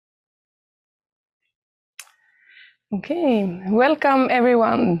Okay, welcome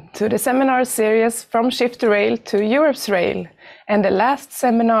everyone to the seminar series From Shift2Rail to Europe's Rail, and the last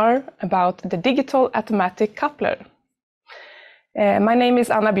seminar about the digital automatic coupler. My name is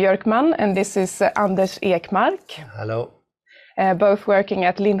Anna Björkman and this is Anders Ekmark. Hello. Both working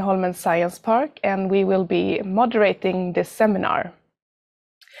at Lindholmen Science Park, and we will be moderating this seminar.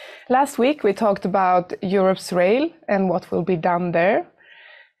 Last week we talked about Europe's Rail and what will be done there.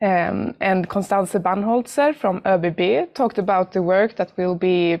 And Constanze Bannholzer from ÖBB talked about the work that will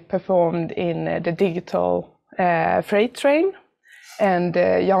be performed in the digital freight train. And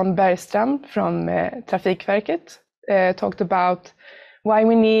Jan Bergström from Trafikverket talked about why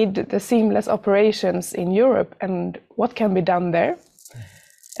we need the seamless operations in Europe and what can be done there.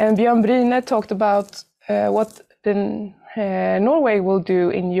 And Bjørn Bryne talked about what Norway will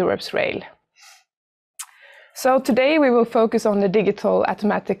do in Europe's rail. So today we will focus on the digital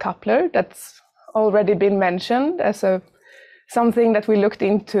automatic coupler that's already been mentioned as something that we looked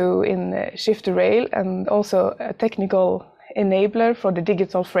into in Shift2Rail, and also a technical enabler for the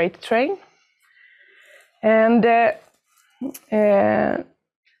digital freight train. And the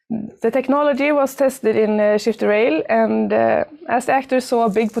technology was tested in Shift2Rail, and as the actors saw a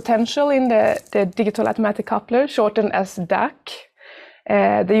big potential in the digital automatic coupler, shortened as DAC,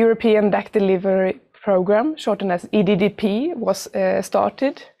 the European DAC Delivery Program, shortened as EDDP, was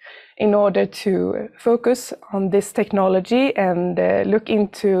started in order to focus on this technology and look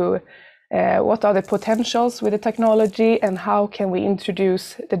into what are the potentials with the technology and how can we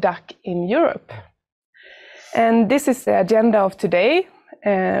introduce the DAC in Europe. And this is the agenda of today.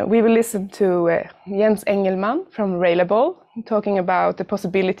 We will listen to Jens Engelmann from Railable talking about the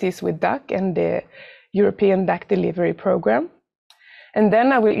possibilities with DAC and the European DAC Delivery Program. And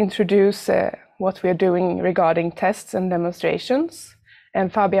then I will introduce what we are doing regarding tests and demonstrations.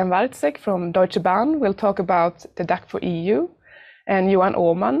 And Fabian Wartzek from Deutsche Bahn will talk about the DAC for EU. And Johan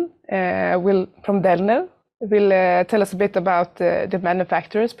Åhman from Dellner will tell us a bit about the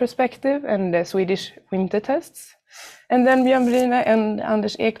manufacturer's perspective and the Swedish winter tests. And then Bjørn Bryne and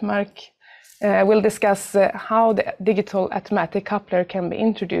Anders Ekmark will discuss how the digital automatic coupler can be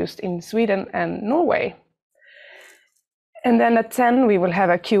introduced in Sweden and Norway. And then at 10 we will have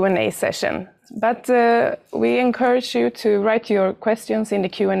a Q&A session. But we encourage you to write your questions in the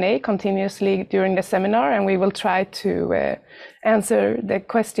Q&A continuously during the seminar, and we will try to answer the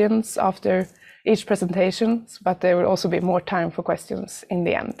questions after each presentation, but there will also be more time for questions in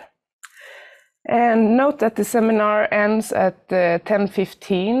the end. And note that the seminar ends at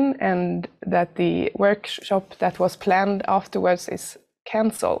 10:15 and that the workshop that was planned afterwards is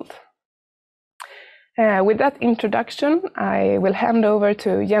cancelled. With that introduction, I will hand over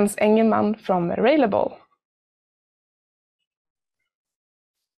to Jens Engelmann from Railable.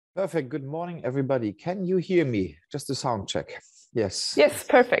 Perfect. Good morning, everybody. Can you hear me? Just a sound check. Yes. Yes,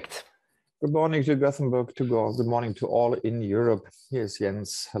 perfect. Good morning to Gothenburg, good morning to all in Europe. Here's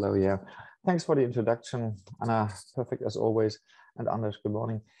Jens. Hello, yeah. Thanks for the introduction, Anna. Perfect as always. And Anders, good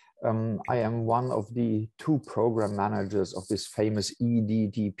morning. I am one of the two program managers of this famous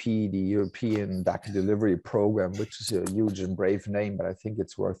EDDP, the European DAC Delivery Program, which is a huge and brave name, but I think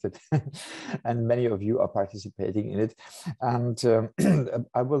it's worth it. And many of you are participating in it. And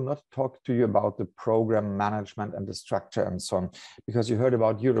I will not talk to you about the program management and the structure and so on, because you heard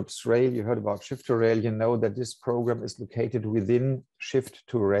about Europe's Rail, you heard about Shift2Rail, you know that this program is located within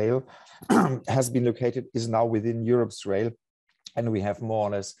Shift2Rail, is now within Europe's Rail. And we have more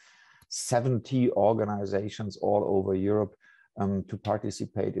or less 70 organizations all over Europe to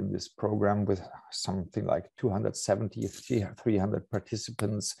participate in this program, with something like 270, 300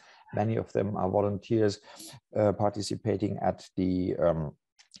 participants. Many of them are volunteers participating at the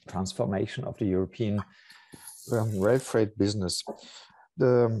transformation of the European rail freight business.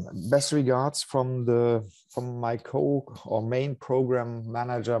 The best regards from my main program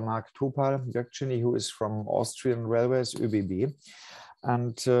manager, Mark Topal, who is from Austrian Railways, ÖBB.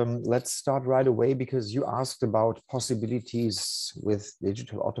 And let's start right away, because you asked about possibilities with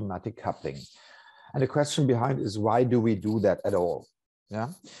digital automatic coupling. And the question behind is, why do we do that at all?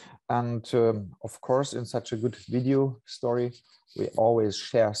 Yeah. And of course, in such a good video story, we always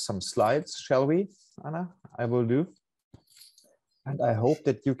share some slides, shall we, Anna? I will do. And I hope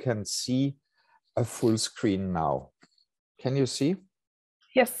that you can see a full screen now. Can you see?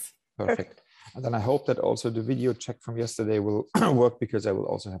 Yes. Perfect. And then I hope that also the video check from yesterday will work, because I will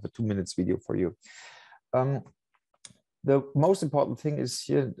also have a 2 minutes video for you. The most important thing is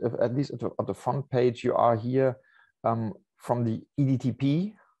here, at least at the front page, you are here from the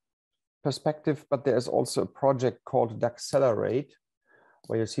EDDP perspective, but there is also a project called Accelerate,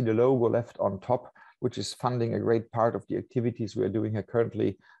 where you see the logo left on top. which is funding a great part of the activities we are doing here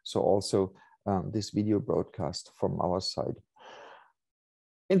currently. So also this video broadcast from our side.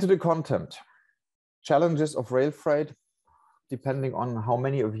 Into the content. Challenges of rail freight, depending on how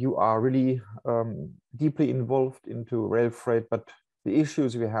many of you are really deeply involved into rail freight. But the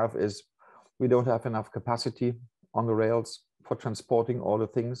issues we have is we don't have enough capacity on the rails for transporting all the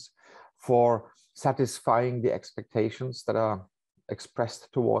things, for satisfying the expectations that are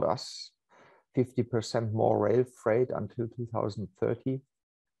expressed toward us. 50% more rail freight until 2030.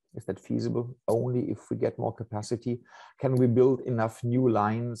 Is that feasible? Only if we get more capacity. Can we build enough new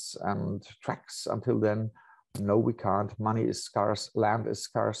lines and tracks until then? No, we can't. Money is scarce, land is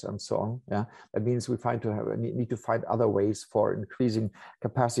scarce, and so on. Yeah, that means we need to find other ways for increasing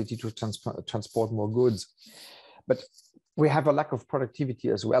capacity to transport more goods. But we have a lack of productivity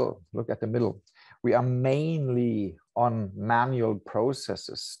as well. Look at the middle. We are mainly on manual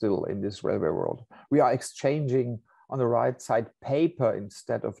processes still in this railway world. We are exchanging on the right side paper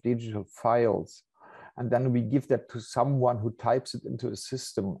instead of digital files. And then we give that to someone who types it into a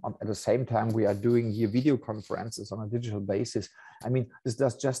system. At the same time, we are doing here video conferences on a digital basis. I mean, this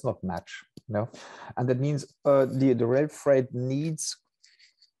does just not match, you know? And that means the rail freight needs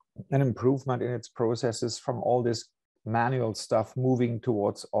an improvement in its processes from all this manual stuff moving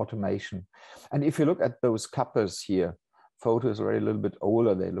towards automation. And if you look at those couplers here, photos are a little bit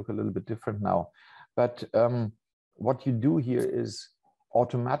older, they look a little bit different now. But what you do here is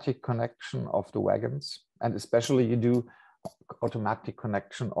automatic connection of the wagons, and especially you do automatic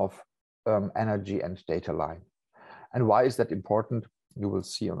connection of energy and data line. And why is that important? You will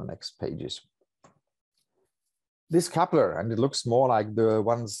see on the next pages. This coupler, and it looks more like the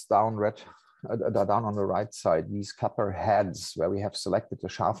ones down on the right side, these coupler heads, where we have selected the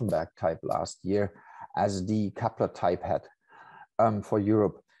Scharfenberg type last year as the coupler type head for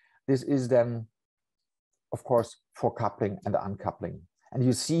Europe. This is then, of course, for coupling and uncoupling. And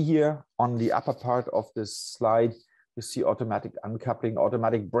you see here on the upper part of this slide, you see automatic uncoupling,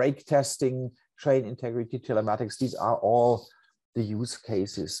 automatic brake testing, train integrity, telematics. These are all the use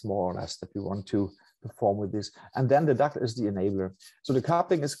cases, more or less, that we want to perform with this. And then the duct is the enabler. So the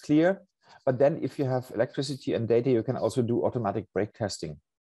coupling is clear, but then if you have electricity and data, you can also do automatic brake testing.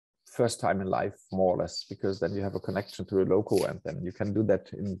 First time in life, more or less, because then you have a connection to a loco, and then you can do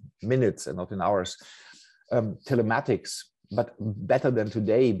that in minutes and not in hours. Telematics, but better than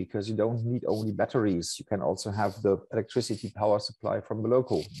today, because you don't need only batteries. You can also have the electricity power supply from the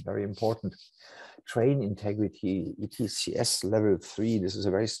loco, very important. Train integrity, ETCS level 3, this is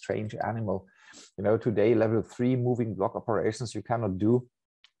a very strange animal. You know, today level 3 moving block operations you cannot do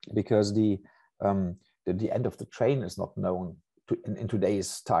because the end of the train is not known in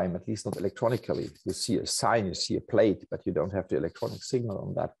today's time, at least not electronically. You see a sign, you see a plate, but you don't have the electronic signal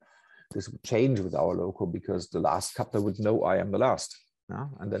on that. This would change with our loco because the last coupler would know I am the last. Yeah?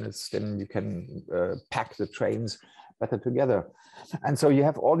 And then you can pack the trains better together. And so you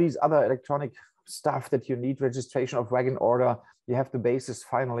have all these other electronic stuff that you need, registration of wagon order. You have the basis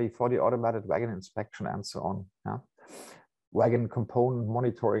finally for the automated wagon inspection and so on. Yeah? Wagon component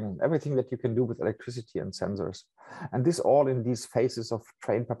monitoring, everything that you can do with electricity and sensors. And this all in these phases of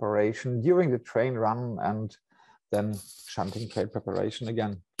train preparation during the train run and then shunting train preparation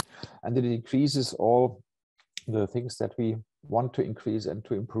again. And it increases all the things that we want to increase and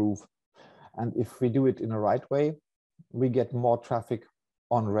to improve. And if we do it in the right way, we get more traffic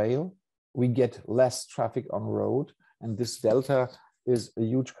on rail, we get less traffic on road. And this delta is a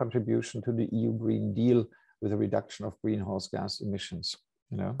huge contribution to the EU Green Deal with a reduction of greenhouse gas emissions.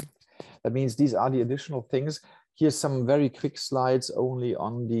 You know, that means these are the additional things. Here's some very quick slides only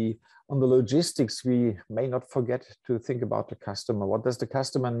on the logistics. We may not forget to think about the customer. What does the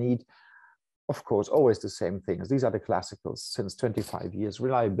customer need? Of course, always the same things. These are the classicals since 25 years: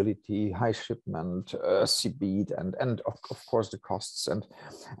 reliability, high shipment, speed, and of course the costs. And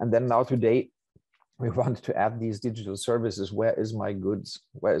then now today, we want to add these digital services. Where is my goods?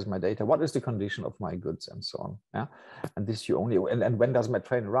 Where is my data? What is the condition of my goods, and so on? Yeah, and this you only and when does my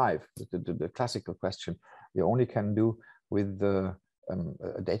train arrive? The classical question you only can do with the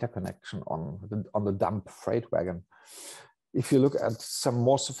data connection on the dump freight wagon. If you look at some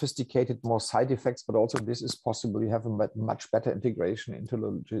more sophisticated, more side effects, but also this is possible, you have a much better integration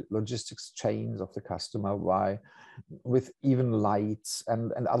into logistics chains of the customer with even lights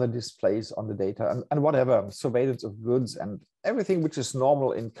and other displays on the data and whatever, surveillance of goods and everything which is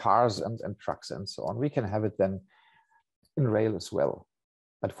normal in cars and trucks and so on. We can have it then in rail as well.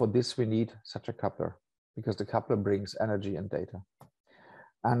 But for this, we need such a coupler because the coupler brings energy and data.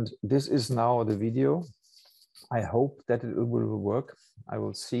 And this is now the video. I hope that it will work. I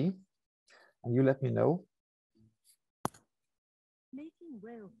will see. And you let me know. Making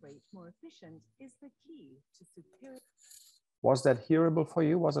rail freight more efficient is the key to superior. Was that hearable for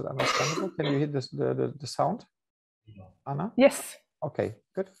you? Was it understandable? Can you hear this, the sound, Anna? Yes. Okay,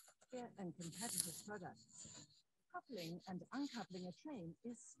 good. And competitive products. Coupling and uncoupling a train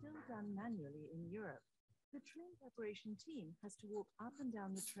is still done manually in Europe. The train preparation team has to walk up and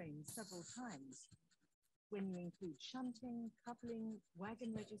down the train several times. When you include shunting, coupling,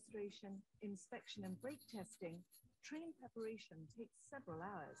 wagon registration, inspection and brake testing, train preparation takes several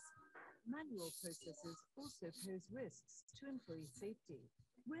hours. Manual processes also pose risks to employee safety.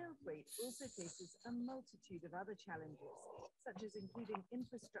 Rail freight also faces a multitude of other challenges, such as including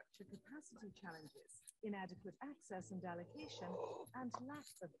infrastructure capacity challenges, inadequate access and allocation, and lack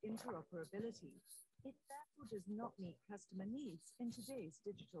of interoperability. It therefore does not meet customer needs in today's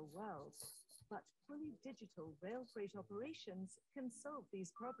digital world. But fully digital rail freight operations can solve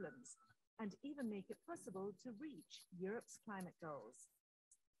these problems and even make it possible to reach Europe's climate goals.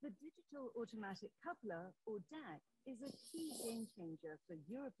 The Digital Automatic Coupler, or DAC, is a key game changer for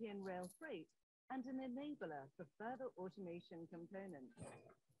European rail freight and an enabler for further automation components.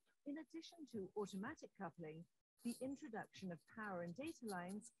 In addition to automatic coupling, the introduction of power and data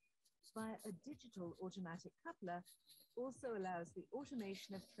lines via a digital automatic coupler also allows the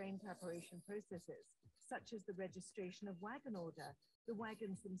automation of train preparation processes, such as the registration of wagon order, the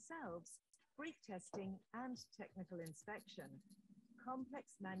wagons themselves, brake testing, and technical inspection.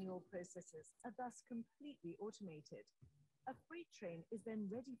 Complex manual processes are thus completely automated. A freight train is then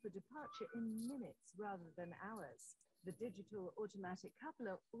ready for departure in minutes rather than hours. The digital automatic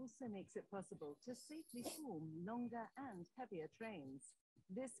coupler also makes it possible to safely form longer and heavier trains.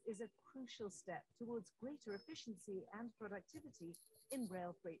 This is a crucial step towards greater efficiency and productivity in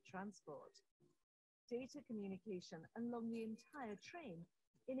rail freight transport. Data communication along the entire train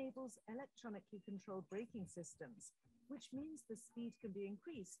enables electronically controlled braking systems, which means the speed can be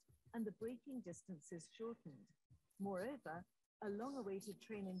increased and the braking distances shortened. Moreover, a long-awaited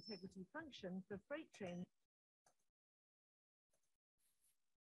train integrity function for freight trains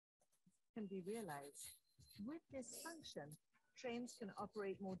can be realized. With this function, trains can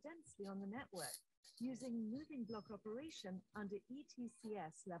operate more densely on the network using moving block operation under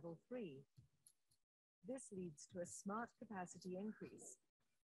ETCS Level 3. This leads to a smart capacity increase.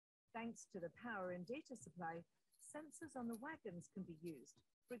 Thanks to the power and data supply, sensors on the wagons can be used,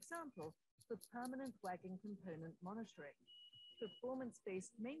 for example, for permanent wagon component monitoring.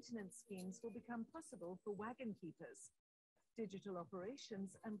 Performance-based maintenance schemes will become possible for wagon keepers. Digital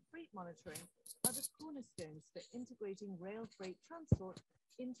operations and freight monitoring are the cornerstones for integrating rail freight transport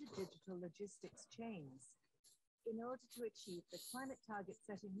into digital logistics chains. In order to achieve the climate target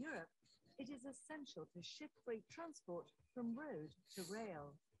set in Europe, it is essential to shift freight transport from road to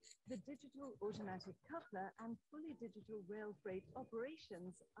rail. The digital automatic coupler and fully digital rail freight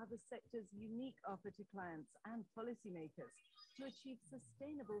operations are the sector's unique offer to clients and policymakers to achieve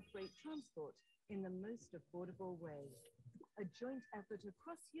sustainable freight transport in the most affordable way. A joint effort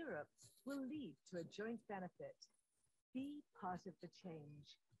across Europe will lead to a joint benefit. Be part of the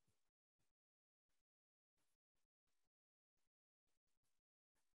change.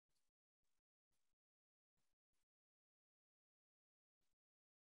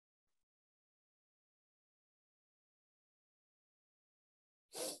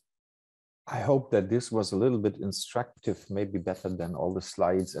 I hope that this was a little bit instructive, maybe better than all the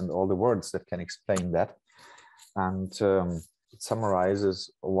slides and all the words that can explain that. And it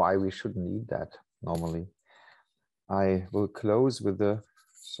summarizes why we should need that normally. I will close with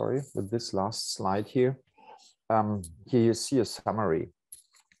with this last slide here. Here you see a summary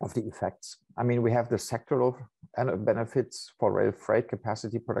of the effects. I mean, we have the sectoral benefits for rail freight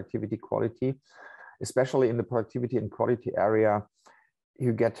capacity, productivity, quality, especially in the productivity and quality area.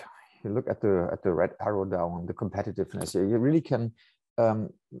 You look at the red arrow down, the competitiveness. You really can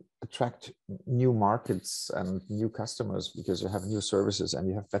attract new markets and new customers because you have new services and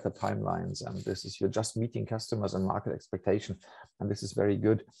you have better timelines. And you're just meeting customers and market expectation. And this is very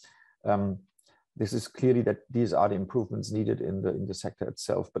good. This is clearly that these are the improvements needed in the sector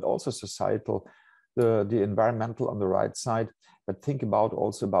itself, but also societal, the environmental on the right side. But think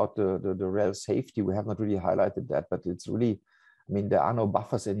also about the rail safety. We have not really highlighted that, but it's really, I mean, there are no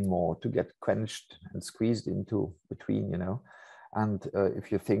buffers anymore to get quenched and squeezed into between, And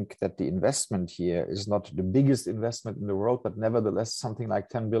if you think that the investment here is not the biggest investment in the world, but nevertheless, something like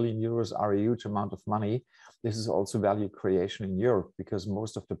 10 billion euros are a huge amount of money. This is also value creation in Europe because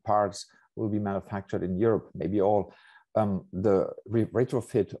most of the parts will be manufactured in Europe, maybe all. the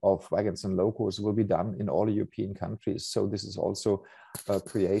retrofit of wagons and locos will be done in all European countries. So this is also a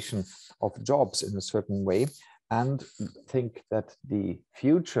creation of jobs in a certain way. And think that the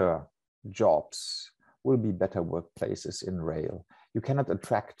future jobs will be better workplaces in rail. You cannot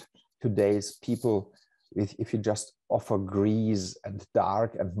attract today's people if you just offer grease and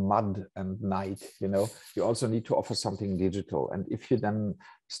dark and mud and night, you know. You also need to offer something digital. And if you then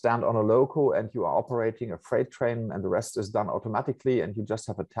stand on a loco and you are operating a freight train and the rest is done automatically and you just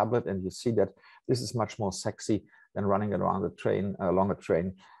have a tablet and you see that this is much more sexy than running around the train, along a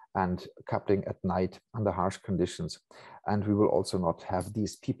train and coupling at night under harsh conditions. And we will also not have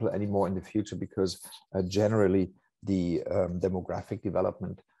these people anymore in the future because generally the demographic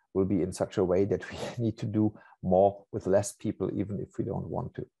development will be in such a way that we need to do more with less people, even if we don't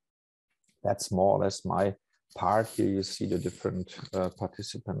want to. That's more or less my part. Here you see the different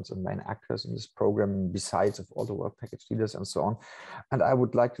participants and main actors in this program, besides of all the work package leaders and so on. And I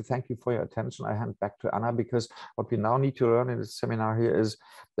would like to thank you for your attention. I hand back to Anna, because what we now need to learn in this seminar here is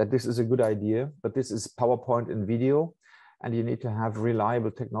that this is a good idea, but this is PowerPoint and video. And you need to have reliable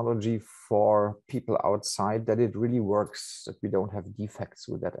technology for people outside, that it really works, that we don't have defects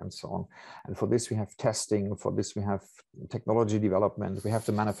with that and so on. And for this, we have testing. For this, we have technology development. We have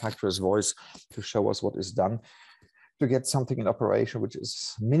the manufacturer's voice to show us what is done to get something in operation, which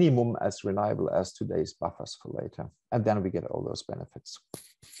is minimum as reliable as today's buffers for later. And then we get all those benefits.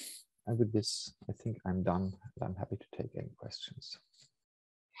 And with this, I think I'm done. I'm happy to take any questions.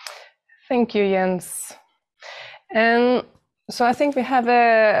 Thank you, Jens. And so I think we have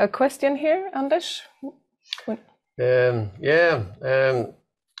a question here, Anders. One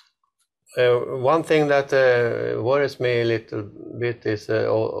thing that worries me a little bit is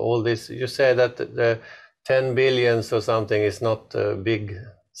all this. You say that the 10 billions or something is not a big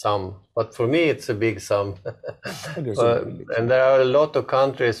sum, but for me it's a big sum. And there are a lot of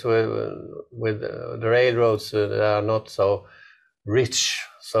countries with the railroads that are not so rich.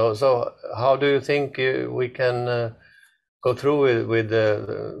 So how do you think we can go through with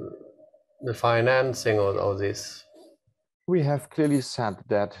the financing of this? We have clearly said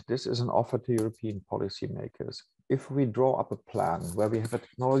that this is an offer to European policymakers. If we draw up a plan where we have a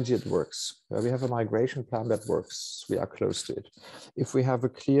technology that works, where we have a migration plan that works, we are close to it. If we have a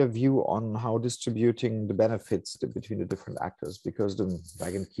clear view on how distributing the benefits between the different actors, because the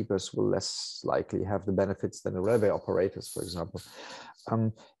wagon keepers will less likely have the benefits than the railway operators, for example.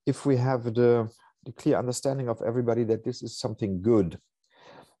 If we have the clear understanding of everybody that this is something good,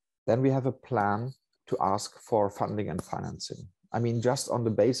 then we have a plan to ask for funding and financing. I mean, just on the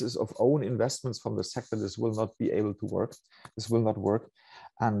basis of own investments from the sector, this will not be able to work. This will not work.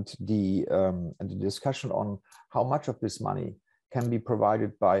 And the discussion on how much of this money can be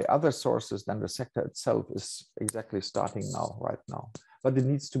provided by other sources than the sector itself is exactly starting now, right now. But it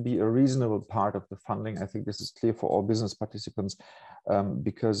needs to be a reasonable part of the funding. I think this is clear for all business participants,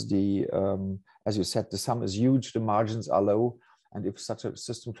 because as you said, the sum is huge, the margins are low. And if such a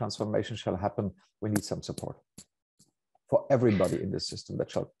system transformation shall happen, we need some support for everybody in the system that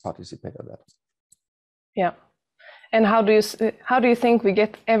shall participate in that. Yeah. And how do you think we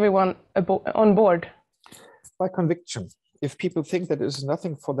get everyone on board? By conviction. If people think that it's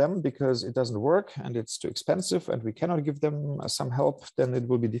nothing for them because it doesn't work and it's too expensive and we cannot give them some help, then it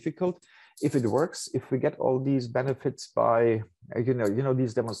will be difficult. If it works, if we get all these benefits by, you know,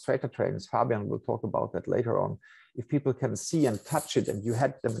 these demonstrator trains, Fabian will talk about that later on. If people can see and touch it, and you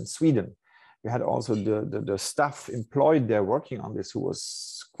had them in Sweden, you had also the staff employed there working on this who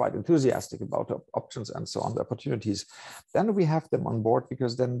was quite enthusiastic about the options and so on, the opportunities. Then we have them on board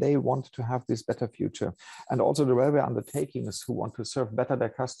because then they want to have this better future. And also the railway undertakings who want to serve better their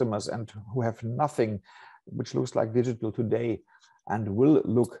customers and who have nothing which looks like digital today and will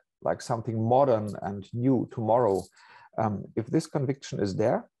look like something modern and new tomorrow. If this conviction is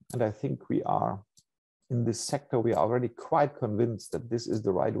there, and I think we are in this sector, we are already quite convinced that this is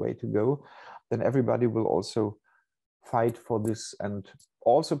the right way to go, then everybody will also fight for this and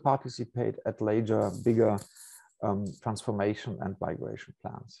also participate at later, bigger transformation and migration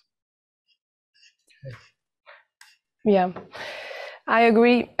plans. Yeah, I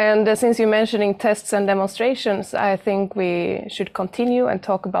agree. And since you're mentioning tests and demonstrations, I think we should continue and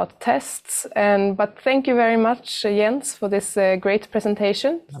talk about tests. But thank you very much, Jens, for this great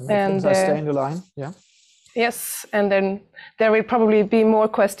presentation. And I stay in the line, yeah. Yes, and then there will probably be more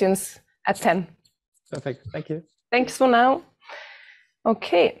questions at 10. Perfect, thank you. Thanks for now.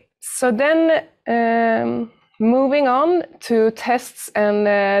 Okay, so then moving on to tests and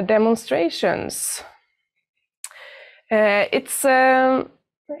demonstrations. It's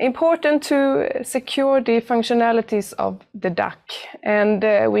important to secure the functionalities of the duct, and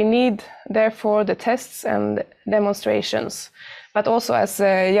we need therefore the tests and demonstrations. But also, as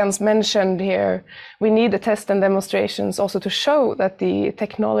Jens mentioned here, we need the tests and demonstrations also to show that the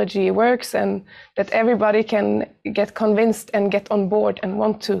technology works and that everybody can get convinced and get on board and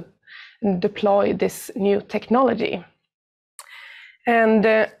want to deploy this new technology. And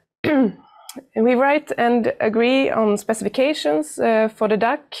we write and agree on specifications for the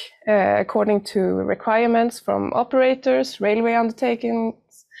duct according to requirements from operators, railway undertakings,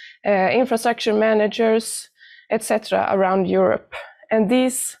 infrastructure managers, etc. around Europe. And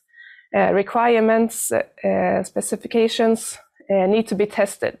these requirements, specifications need to be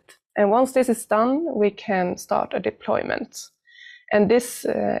tested. And once this is done, we can start a deployment. And this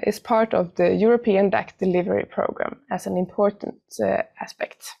is part of the European duct delivery program as an important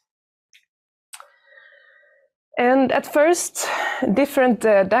aspect. And at first, different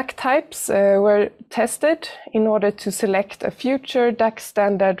duct types were tested in order to select a future duct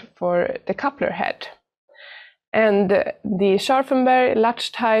standard for the coupler head. And the Scharfenberg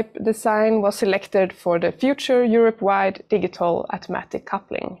latch type design was selected for the future Europe-wide digital automatic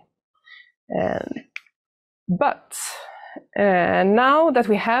coupling. But now that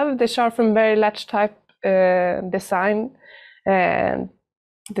we have the Scharfenberg latch type design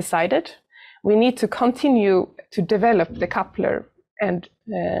decided, we need to continue to develop the coupler and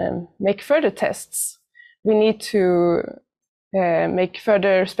make further tests. We need to make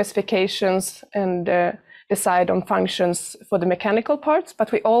further specifications and decide on functions for the mechanical parts, but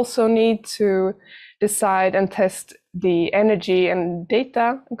we also need to decide and test the energy and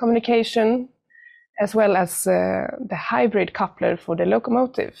data and communication, as well as the hybrid coupler for the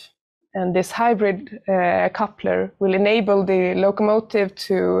locomotive. And this hybrid coupler will enable the locomotive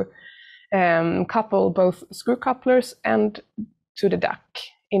to couple both screw couplers and to the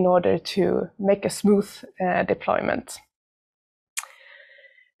duct in order to make a smooth deployment.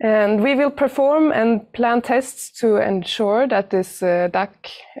 And we will perform and plan tests to ensure that this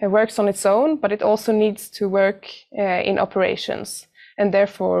duct works on its own, but it also needs to work in operations. And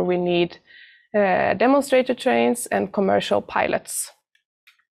therefore we need demonstrator trains and commercial pilots.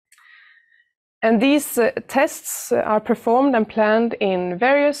 And these tests are performed and planned in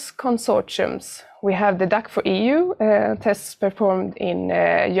various consortiums. We have the duct for EU tests performed in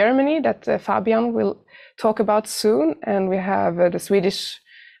Germany that Fabian will talk about soon, and we have the Swedish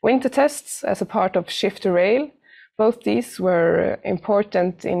winter tests as a part of Shift2Rail. Both these were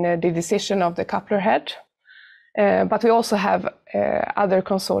important in the decision of the coupler head. But we also have other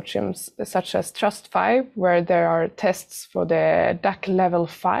consortiums such as Trust 5, where there are tests for the duct level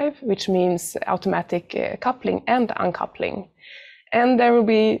 5, which means automatic coupling and uncoupling. And there will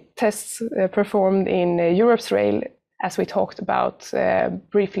be tests performed in Europe's rail, as we talked about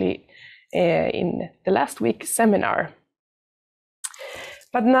briefly in the last week's seminar.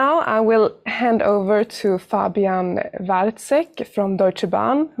 But now I will hand over to Fabian Wartzek from Deutsche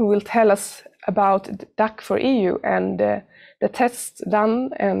Bahn, who will tell us about duct for EU and the tests done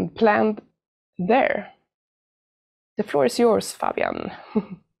and planned there. The floor is yours, Fabian.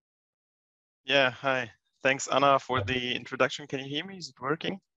 Yeah, hi. Thanks, Anna, for the introduction. Can you hear me? Is it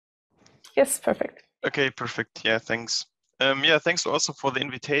working? Yes, perfect. Okay, perfect. Yeah, thanks. Yeah, thanks also for the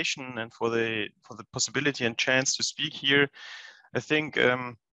invitation and for the possibility and chance to speak here. I think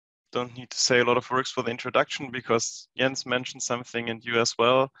don't need to say a lot of words for the introduction because Jens mentioned something and you as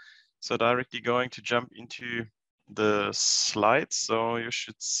well. So directly going to jump into the slides. So you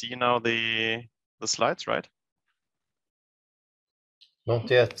should see now the slides, right? Not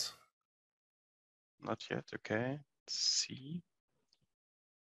yet. Not yet. Okay. Let's see.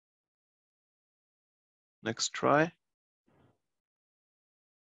 Next try.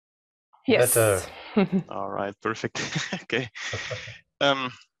 Yes. Better. All right, perfect. Okay.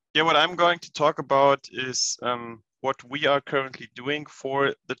 Yeah, what I'm going to talk about is what we are currently doing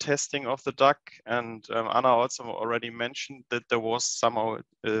for the testing of the duct. And Anna also already mentioned that there was somehow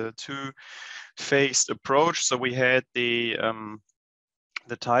a two-phased approach. So we had the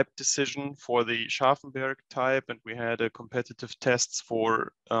type decision for the Scharfenberg type, and we had a competitive tests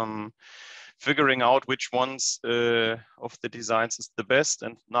for figuring out which ones of the designs is the best.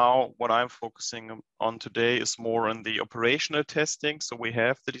 And now what I'm focusing on today is more on the operational testing. So we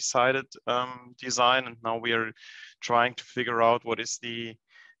have the decided design, and now we are trying to figure out what is the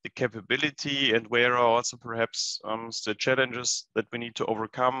capability and where are also perhaps the challenges that we need to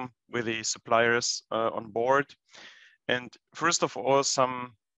overcome with the suppliers on board. And first of all,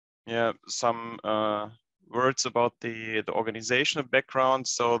 some words about the organizational background.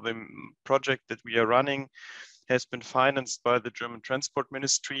 So the project that we are running has been financed by the German Transport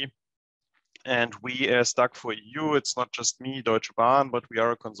Ministry. And we as DAC4EU, it's not just me, Deutsche Bahn, but we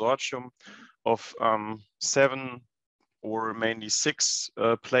are a consortium of 7 or mainly 6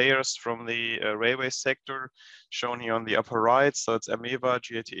 players from the railway sector, shown here on the upper right. So it's AMEVA,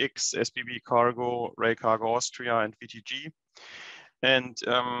 GATX, SBB Cargo, Rail Cargo Austria, and VTG. And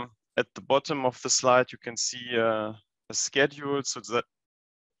at the bottom of the slide, you can see a schedule, so that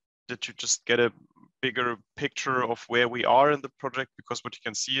you just get a bigger picture of where we are in the project, because what you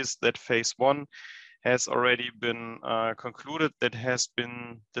can see is that phase 1 has already been concluded. That has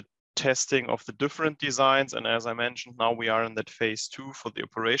been the testing of the different designs. And as I mentioned, now we are in that phase 2 for the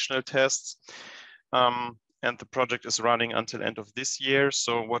operational tests. And the project is running until end of this year.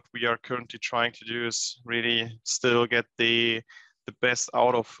 So what we are currently trying to do is really still get the best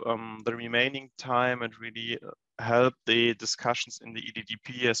out of the remaining time and really help the discussions in the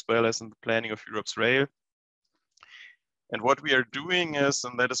EDDP as well as in the planning of Europe's rail. And what we are doing is,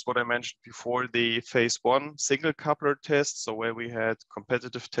 and that is what I mentioned before, the phase 1 single coupler test, so where we had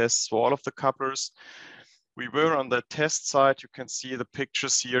competitive tests for all of the couplers. We were on the test side. You can see the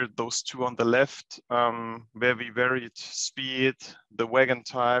pictures here, those 2 on the left, where we varied speed, the wagon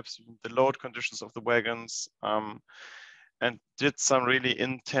types, the load conditions of the wagons, and did some really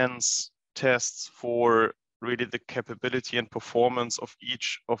intense tests for really the capability and performance of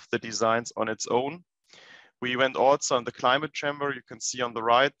each of the designs on its own. We went also on the climate chamber. You can see on the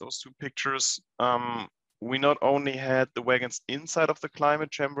right, those 2 pictures. We not only had the wagons inside of the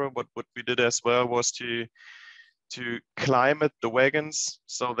climate chamber, but what we did as well was to climate the wagons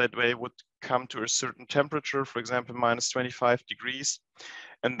so that they would come to a certain temperature, for example, -25 degrees.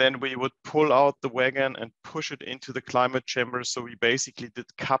 And then we would pull out the wagon and push it into the climate chamber. So we basically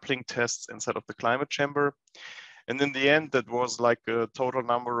did coupling tests inside of the climate chamber. And in the end, that was like a total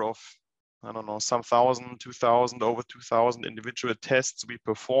number of, I don't know, some 1,000, 2,000, over 2,000 individual tests we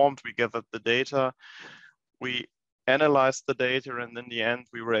performed. We gathered the data, we analyzed the data, and in the end,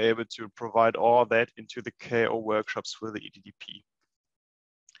 we were able to provide all that into the KO workshops for the EDDP.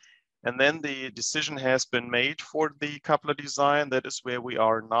 And then the decision has been made for the coupler design. That is where we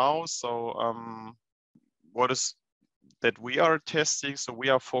are now. So what is that we are testing? So we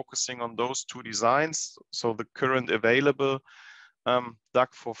are focusing on those 2 designs. So the current available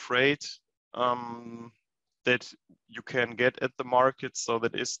DAC for freight that you can get at the market. So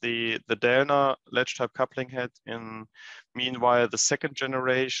that is the Dellner ledge type coupling head in meanwhile the 2nd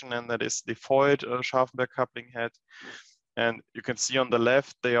generation, and that is the Voigt Scharfenberg coupling head. And you can see on the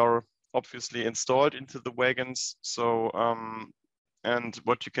left, they are obviously installed into the wagons. So, and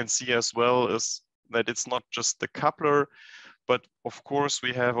what you can see as well is that it's not just the coupler, but of course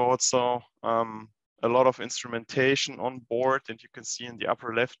we have also a lot of instrumentation on board. And you can see in the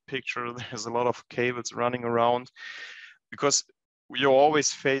upper left picture, there's a lot of cables running around, because you're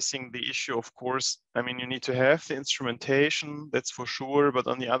always facing the issue, of course. I mean, you need to have the instrumentation, that's for sure. But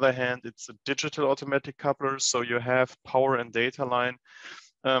on the other hand, it's a digital automatic coupler. So you have power and data line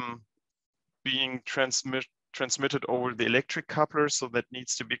being transmitted over the electric coupler. So that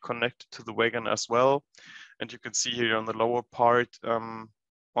needs to be connected to the wagon as well. And you can see here on the lower part,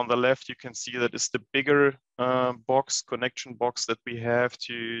 on the left, you can see that it's the bigger connection box that we have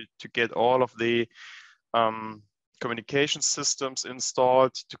to get all of the communication systems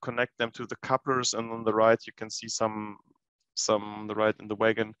installed, to connect them to the couplers. And on the right, you can see some on the right in the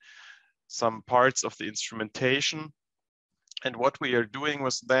wagon, some parts of the instrumentation. And what we are doing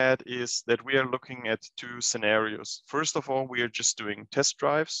with that is that we are looking at 2 scenarios. First of all, we are just doing test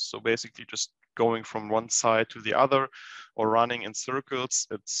drives. So basically just going from one side to the other or running in circles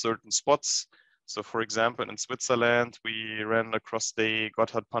at certain spots. So for example, in Switzerland, we ran across the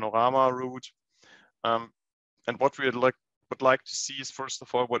Gotthard Panorama route. And what we would like to see is, first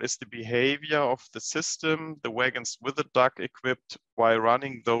of all, what is the behavior of the system, the wagons with the DAC equipped while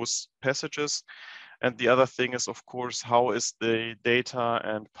running those passages. And the other thing is, of course, how is the data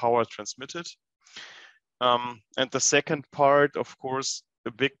and power transmitted? And the second part, of course,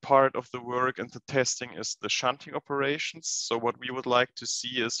 a big part of the work and the testing is the shunting operations. So what we would like to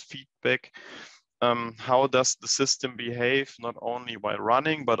see is feedback. How does the system behave, not only while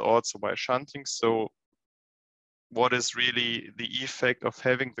running, but also while shunting? So what is really the effect of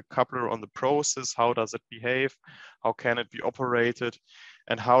having the coupler on the process? How does it behave? How can it be operated?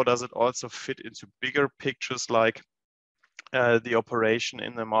 And how does it also fit into bigger pictures, like the operation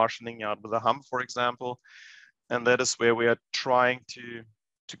in the marshalling yard with a hump, for example? And that is where we are trying to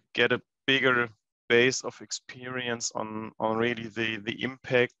get a bigger base of experience on really the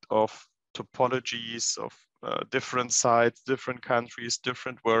impact of topologies of different sites, different countries,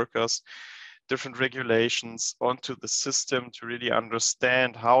 different workers, different regulations onto the system to really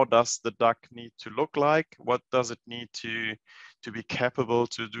understand how does the duck need to look like, what does it need to be capable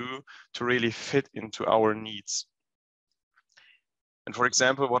to do to really fit into our needs. And for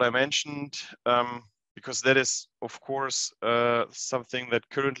example, what I mentioned, because that is, of course, something that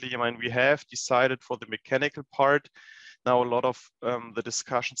currently, I mean, we have decided for the mechanical part. Now, a lot of the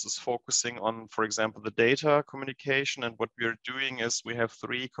discussions is focusing on, for example, the data communication. And what we are doing is we have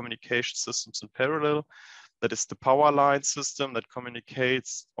 3 communication systems in parallel. That is the power line system that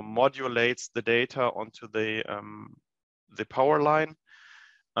communicates or modulates the data onto the power line.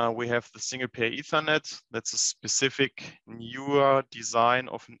 We have the single pair Ethernet. That's a specific newer design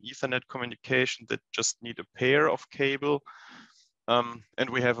of an Ethernet communication that just need a pair of cable. And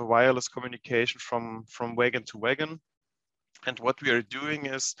we have a wireless communication from wagon to wagon. And what we are doing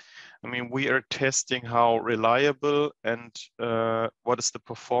is, I mean, we are testing how reliable and what is the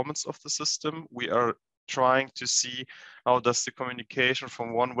performance of the system. We are trying to see how does the communication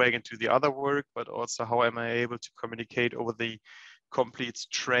from one wagon to the other work, but also how am I able to communicate over the complete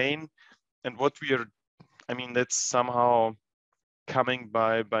train. And what we are, I mean, that's somehow coming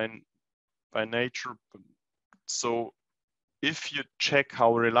by nature. So if you check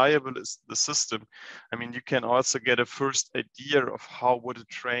how reliable is the system, I mean, you can also get a first idea of how would a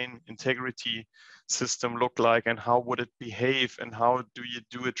train integrity system look like and how would it behave and how do you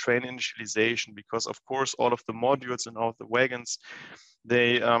do a train initialization? Because of course, all of the modules and all of the wagons,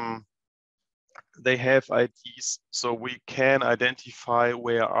 they have IDs, so we can identify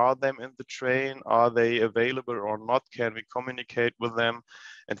where are them in the train, are they available or not, can we communicate with them,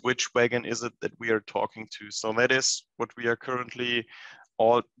 and which wagon is it that we are talking to. So that is what we are currently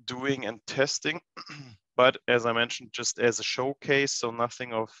all doing and testing. But as I mentioned, just as a showcase, so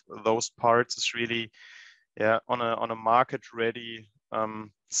nothing of those parts is really on a market ready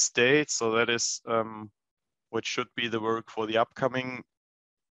state. So that is what should be the work for the upcoming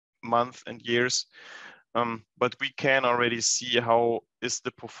month and years, but we can already see how is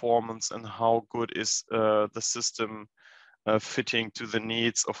the performance and how good is the system fitting to the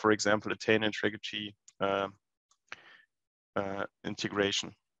needs of, for example, attain integrity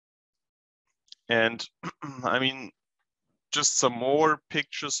integration. And I mean, just some more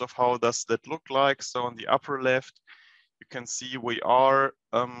pictures of how does that look like. So on the upper left, you can see we are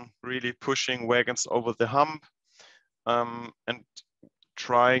really pushing wagons over the hump and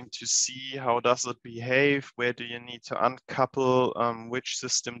trying to see how does it behave, where do you need to uncouple, which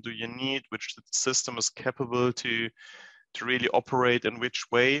system do you need, which system is capable to really operate in which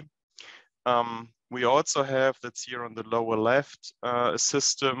way. We also have, that's here on the lower left, a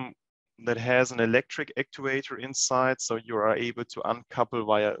system that has an electric actuator inside, so you are able to uncouple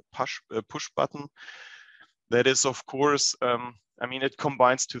via a push button. That is, of course, I mean, it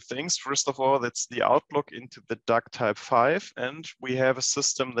combines 2 things. First of all, that's the outlook into the duck type 5, and we have a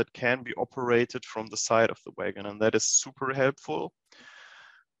system that can be operated from the side of the wagon, and that is super helpful.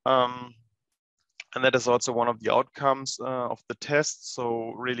 And that is also one of the outcomes of the test.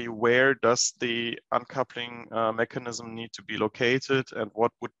 So really, where does the uncoupling mechanism need to be located, and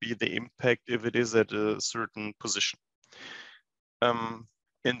what would be the impact if it is at a certain position?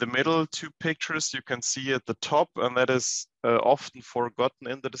 In the middle 2 pictures, you can see at the top, and that is often forgotten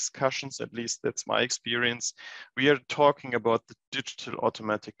in the discussions, at least that's my experience. We are talking about the digital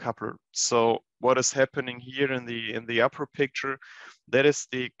automatic coupler. So what is happening here in the upper picture, that is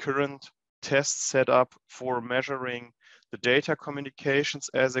the current test setup for measuring the data communications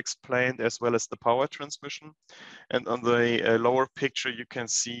as explained, as well as the power transmission. And on the lower picture, you can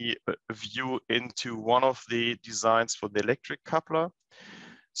see a view into one of the designs for the electric coupler.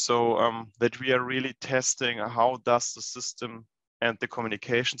 So that we are really testing how does the system and the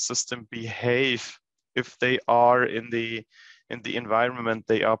communication system behave if they are in the environment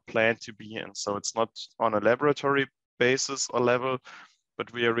they are planned to be in. So it's not on a laboratory basis or level,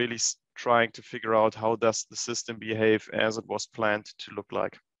 but we are really trying to figure out how does the system behave as it was planned to look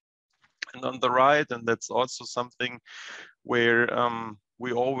like. And on the right, and that's also something where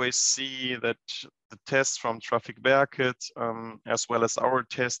we always see that the tests from Trafikverket, as well as our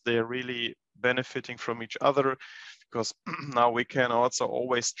tests, they are really benefiting from each other, because now we can also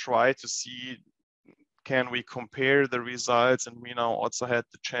always try to see, can we compare the results? And we now also had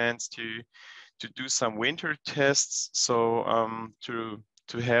the chance to do some winter tests, so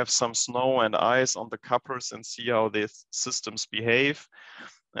to have some snow and ice on the couplers and see how the systems behave.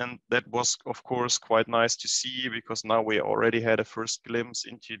 And that was, of course, quite nice to see, because now we already had a first glimpse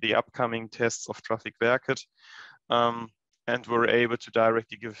into the upcoming tests of Trafikverket, and we're able to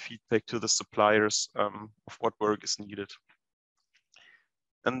directly give feedback to the suppliers of what work is needed.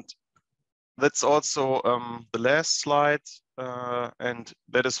 And that's also the last slide, and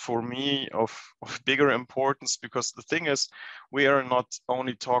that is for me of bigger importance, because the thing is, we are not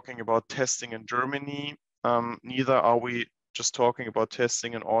only talking about testing in Germany, neither are we just talking about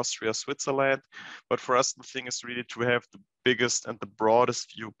testing in Austria, Switzerland, but for us the thing is really to have the biggest and the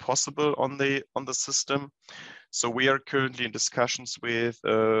broadest view possible on the system. So we are currently in discussions with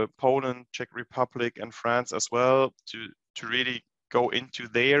Poland, Czech Republic, and France as well to really go into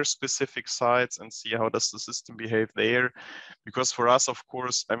their specific sites and see how does the system behave there. Because for us, of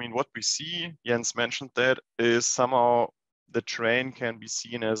course, I mean, what we see, Jens mentioned that, is somehow the train can be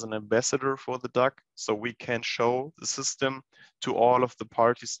seen as an ambassador for the DAC. So we can show the system to all of the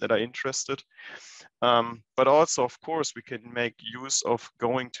parties that are interested. But also, of course, we can make use of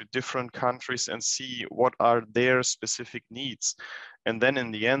going to different countries and see what are their specific needs. And then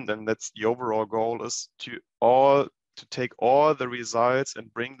in the end, and that's the overall goal, is to take all the results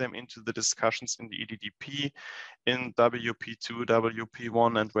and bring them into the discussions in the EDDP, in WP2,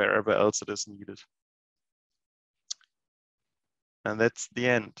 WP1, and wherever else it is needed. And that's the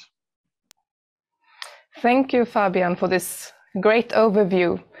end. Thank you, Fabian, for this great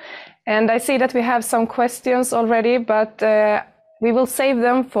overview. And I see that we have some questions already, but we will save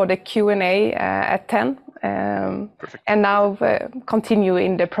them for the Q&A at 10. And now continue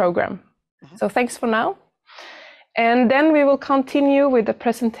in the program. Mm-hmm. So thanks for now. And then we will continue with the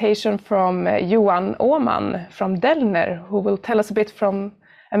presentation from Johan Åhman from Dellner, who will tell us a bit from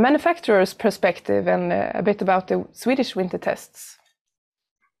a manufacturer's perspective and a bit about the Swedish winter tests.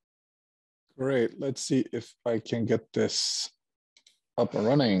 Great. Let's see if I can get this up and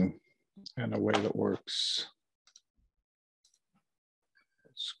running in a way that works.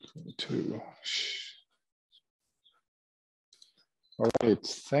 Let's go to... All right,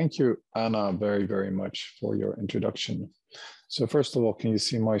 thank you, Anna, very, very much for your introduction. So first of all, can you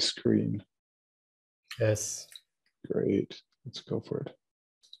see my screen? Yes. Great, let's go for it.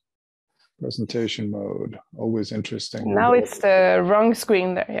 Presentation mode, always interesting. Now it's the wrong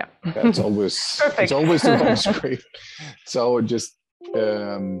screen there, yeah. That's always, it's always the wrong screen. So just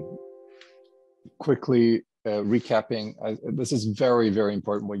quickly recapping, this is very, very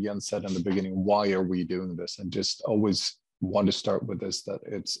important what Jens said in the beginning. Why are we doing this? And just always want to start with this, that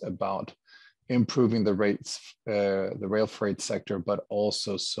it's about improving the rates, the rail freight sector, but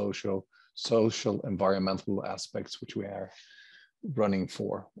also social, environmental aspects, which we are running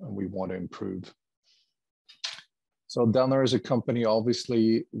for and we want to improve. So Dellner is a company,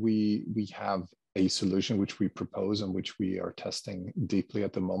 obviously we have a solution which we propose and which we are testing deeply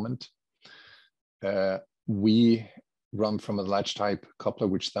at the moment. We run from a latch type coupler,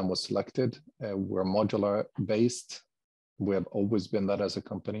 which then was selected. We're modular based. We have always been that as a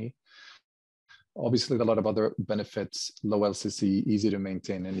company. Obviously, a lot of other benefits, low LCC, easy to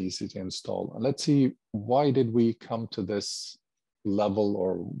maintain and easy to install. And let's see, why did we come to this level,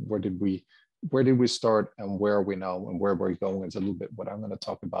 or where did we start and where are we now and where we're going is a little bit what I'm going to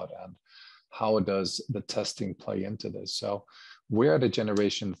talk about, and how does the testing play into this. So we're at a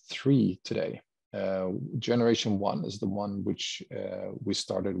generation 3 today. Generation 1 is the one which we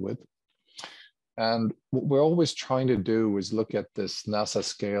started with. And what we're always trying to do is look at this NASA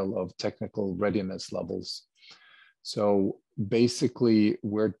scale of technical readiness levels. So basically,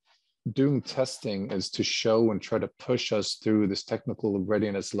 we're doing testing is to show and try to push us through this technical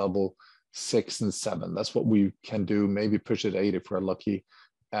readiness level 6 and 7. That's what we can do, maybe push it 8 if we're lucky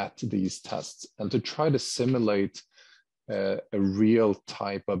at these tests, and to try to simulate a real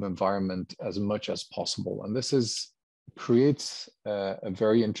type of environment as much as possible. And this creates a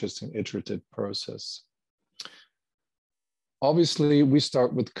very interesting iterative process. Obviously, we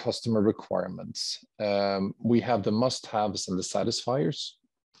start with customer requirements. We have the must-haves and the satisfiers.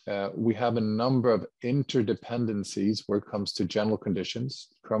 We have a number of interdependencies where it comes to general conditions,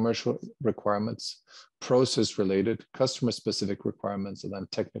 commercial requirements, process-related, customer-specific requirements, and then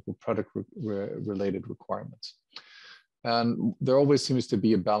technical product-related requirements. And there always seems to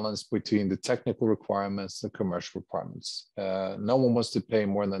be a balance between the technical requirements and commercial requirements. No one wants to pay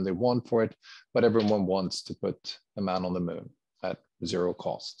more than they want for it, but everyone wants to put a man on the moon at 0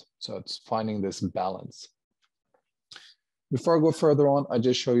 cost. So it's finding this balance. Before I go further on, I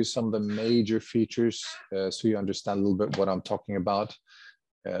just show you some of the major features so you understand a little bit what I'm talking about.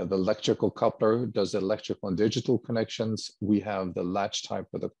 The electrical coupler does the electrical and digital connections. We have the latch type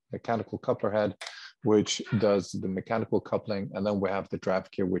with a mechanical coupler head, which does the mechanical coupling. And then we have the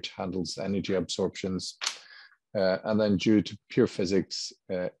drive gear, which handles energy absorptions. And then due to pure physics,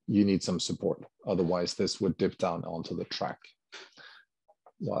 you need some support. Otherwise, this would dip down onto the track.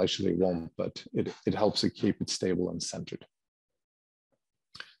 Well, actually it won't, but it helps to keep it stable and centered.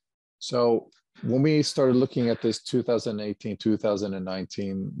 So when we started looking at this 2018,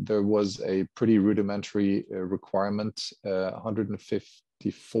 2019, there was a pretty rudimentary requirement,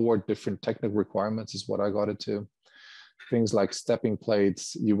 154 different technical requirements is what I got it to. Things like stepping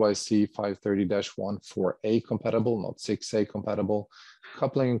plates, UIC 530-1 4A compatible, not 6A compatible,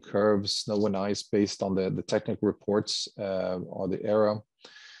 coupling curves, snow and ice based on the technical reports or the era,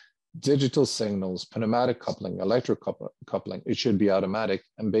 digital signals, pneumatic coupling, electric coupling, it should be automatic.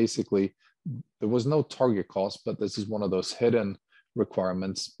 And basically, there was no target cost, but this is one of those hidden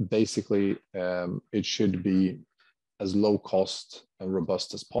requirements. Basically, it should be as low cost and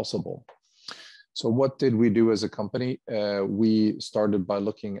robust as possible. So what did we do as a company? We started by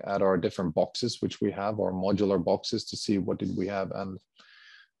looking at our different boxes, which we have, our modular boxes, to see what did we have. And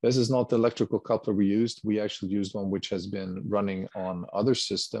this is not the electrical coupler we used. We actually used one which has been running on other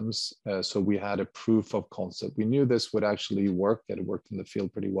systems. So we had a proof of concept. We knew this would actually work. It worked in the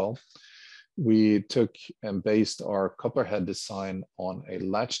field pretty well. We took and based our coupler head design on a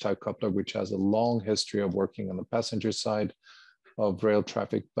latch type coupler, which has a long history of working on the passenger side of rail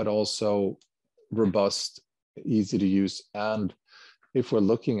traffic, but also robust, easy to use. And if we're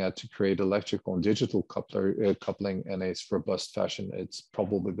looking at to create electrical and digital coupling in a robust fashion, it's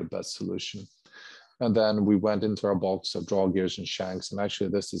probably the best solution. And then we went into our box of draw gears and shanks. And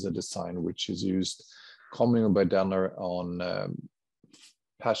actually, this is a design which is used commonly by Dellner on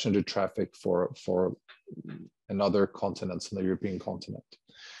passenger traffic for in other continents, in the European continent.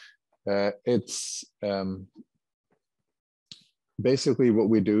 Basically what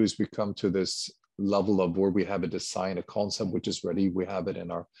we do is we come to this level of where we have a design, a concept which is ready. We have it in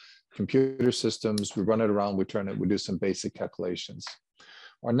our computer systems. We run it around, we turn it, we do some basic calculations.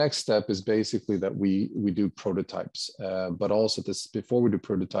 Our next step is basically that we do prototypes, but also before we do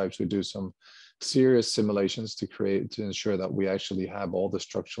prototypes, we do some serious simulations to ensure that we actually have all the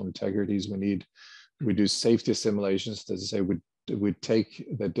structural integrities we need. We do safety simulations, as I say, we take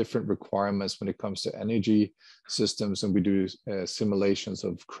the different requirements when it comes to energy systems, and we do simulations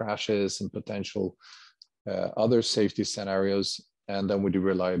of crashes and potential other safety scenarios. And then we do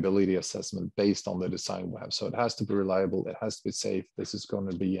reliability assessment based on the design we have. So it has to be reliable, it has to be safe. This is going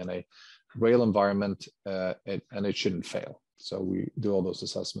to be in a rail environment and it shouldn't fail. So we do all those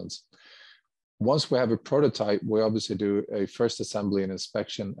assessments. Once we have a prototype, we obviously do a first assembly and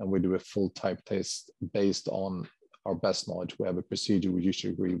inspection, and we do a full type test based on our best knowledge. We have a procedure we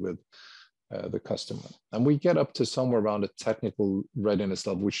usually agree with the customer. And we get up to somewhere around a technical readiness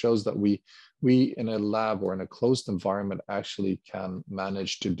level, which shows that we in a lab or in a closed environment actually can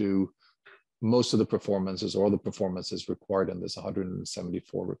manage to do most of the performances or the performances required in this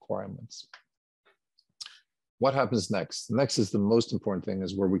 174 requirements. What happens next? Next is the most important thing,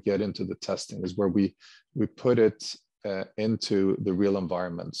 is where we get into the testing, is where we put it into the real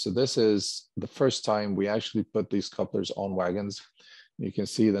environment. So this is the first time we actually put these couplers on wagons. You can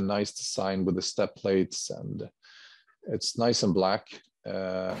see the nice design with the step plates, and it's nice and black.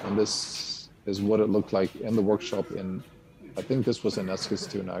 And this is what it looked like in the workshop I think this was in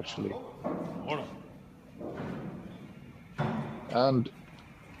Eskilstuna actually. And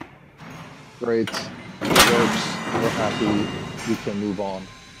great, it works, we're happy, we can move on.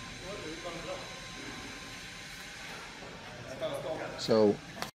 So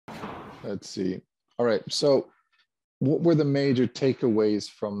let's see. All right, so what were the major takeaways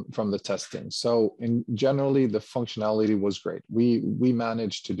from the testing? So generally, the functionality was great. We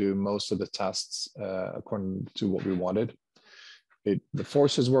managed to do most of the tests according to what we wanted. The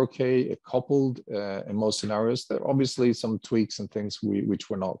forces were okay, it coupled in most scenarios. There are obviously some tweaks and things which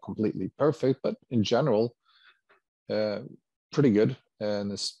were not completely perfect, but in general, pretty good,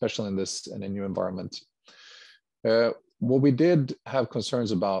 and especially in a new environment. What we did have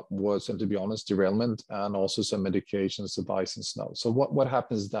concerns about was, and to be honest, derailment and also some indications of ice and snow. So what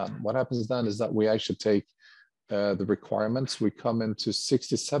happens then? What happens then is that we actually take the requirements. We come into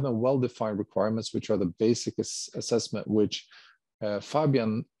 67 well-defined requirements, which are the basic assessment, which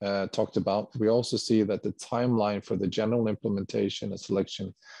Fabian talked about. We also see that the timeline for the general implementation and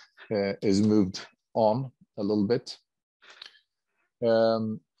selection is moved on a little bit.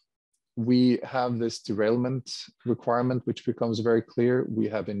 We have this derailment requirement, which becomes very clear. We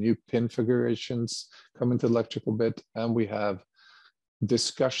have a new pin configurations coming to the electrical bit, and we have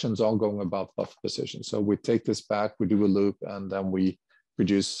discussions ongoing about buffer position. So we take this back, we do a loop, and then we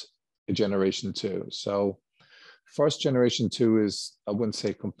produce a generation 2. So first generation 2 is, I wouldn't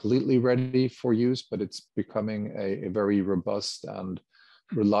say completely ready for use, but it's becoming a very robust and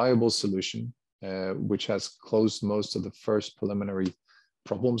reliable solution, which has closed most of the first preliminary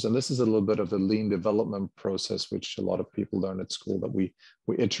problems. And this is a little bit of the lean development process, which a lot of people learn at school, that we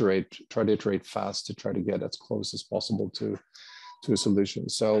try to iterate fast to try to get as close as possible to a solution.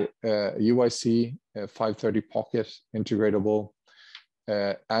 So UIC 530 pocket integratable,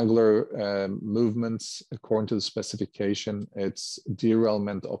 angular movements according to the specification. It's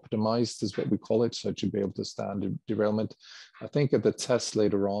derailment optimized is what we call it, so it should be able to stand derailment. I think at the test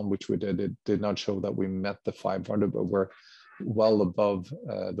later on, which we did, it did not show that we met the 500, but we're well above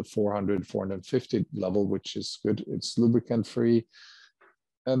the 400, 450 level, which is good. It's lubricant free.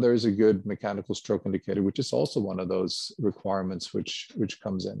 And there's a good mechanical stroke indicator, which is also one of those requirements which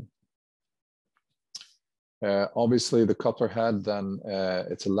comes in. Obviously, the coupler head, then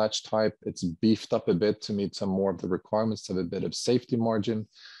it's a latch type. It's beefed up a bit to meet some more of the requirements, to have a bit of safety margin.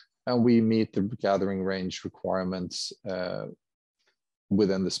 And we meet the gathering range requirements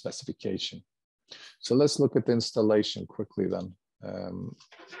within the specification. So let's look at the installation quickly then,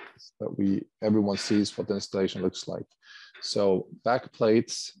 so that everyone sees what the installation looks like. So back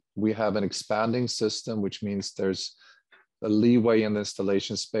plates, we have an expanding system, which means there's a leeway in the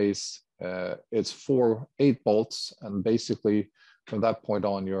installation space. It's 8 bolts, and basically from that point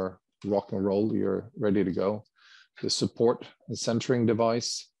on, you're rock and roll, you're ready to go. The support and centering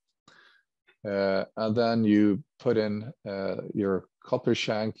device, and then you put in your coupler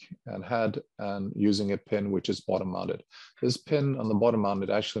shank and head, and using a pin which is bottom mounted. This pin on the bottom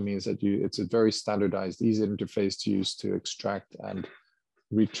mounted actually means that it's a very standardized, easy interface to use to extract and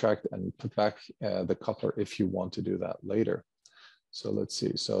retract and put back the coupler if you want to do that later. So let's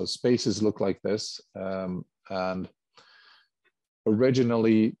see. So spaces look like this, and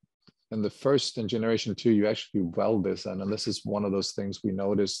originally in the first in generation 2, you actually weld this in, and this is one of those things we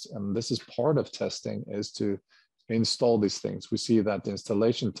noticed, and this is part of testing, is to install these things. We see that the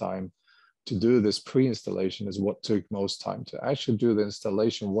installation time to do this pre-installation is what took most time. To actually do the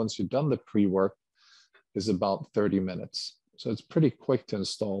installation once you've done the pre-work is about 30 minutes. So it's pretty quick to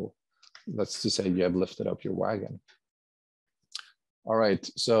install. That's to say you have lifted up your wagon. All right,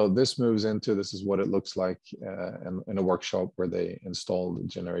 so this moves into, this is what it looks like in a workshop where they installed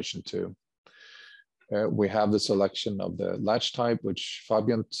generation 2. We have the selection of the latch type, which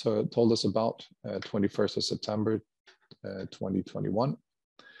Fabian told us about, 21st of September, 2021.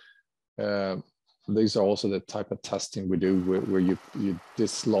 These are also the type of testing we do where you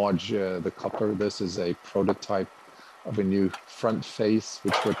dislodge the coupler. This is a prototype of a new front face,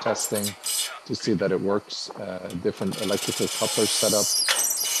 which we're testing to see that it works, different electrical coupler setup.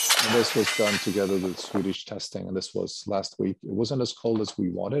 And this was done together with Swedish testing, and this was last week. It wasn't as cold as we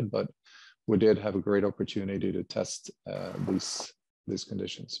wanted, but we did have a great opportunity to test these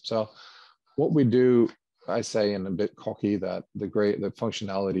conditions. So what we do, I say in a bit cocky, that the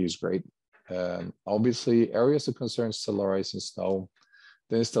functionality is great. Obviously, areas of concern still are ice and snow.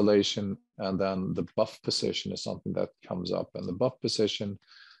 The installation and then the buff position is something that comes up, and the buff position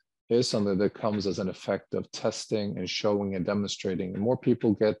is something that comes as an effect of testing and showing and demonstrating. And more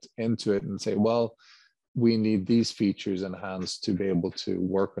people get into it and say, well, we need these features enhanced to be able to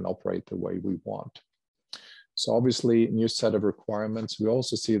work and operate the way we want. So obviously, new set of requirements. We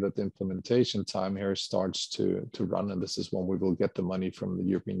also see that the implementation time here starts to run, and this is when we will get the money from the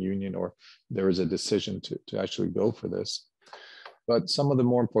European Union, or there is a decision to actually go for this. But some of the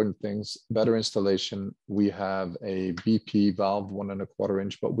more important things, better installation. We have a BP valve, 1¼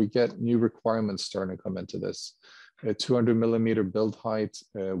 inch, but we get new requirements starting to come into this. A 200 millimeter build height.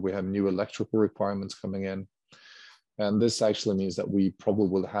 We have new electrical requirements coming in. And this actually means that we probably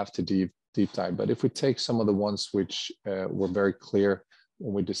will have to deep dive. But if we take some of the ones which were very clear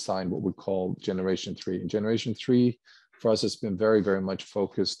when we designed what we call generation 3. Generation 3 for us has been very, very much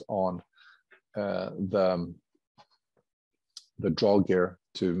focused on the draw gear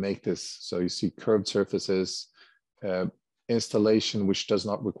to make this. So you see curved surfaces, installation which does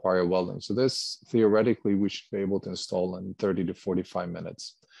not require welding. So this theoretically we should be able to install in 30 to 45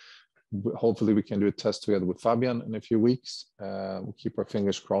 minutes. Hopefully we can do a test together with Fabian in a few weeks. We'll keep our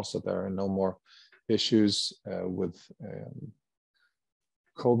fingers crossed that there are no more issues with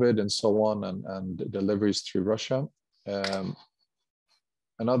COVID and so on, and deliveries through Russia.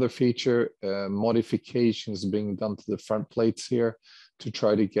 Another feature, modifications being done to the front plates here to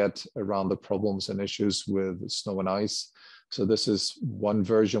try to get around the problems and issues with snow and ice. So this is one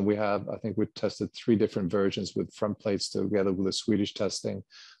version we have. I think we tested 3 different versions with front plates together with the Swedish testing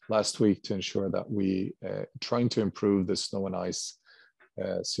last week to ensure that we trying to improve the snow and ice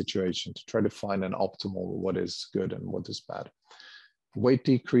situation, to try to find an optimal what is good and what is bad. Weight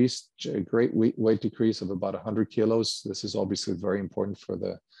decrease, a great weight decrease of about 100 kilos. This is obviously very important for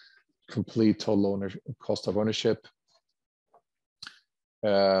the complete total cost of ownership.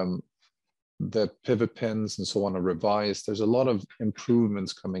 The pivot pins and so on are revised. There's a lot of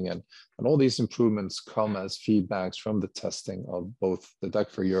improvements coming in, and all these improvements come as feedbacks from the testing of both the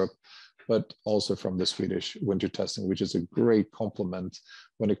DAC for Europe, but also from the Swedish winter testing, which is a great complement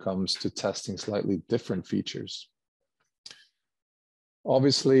when it comes to testing slightly different features.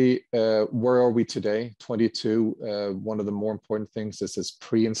 Obviously, where are we today? 22. One of the more important things is this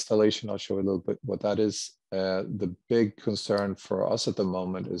pre-installation. I'll show you a little bit what that is. The big concern for us at the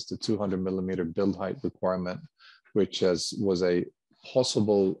moment is the 200 millimeter build height requirement, which was a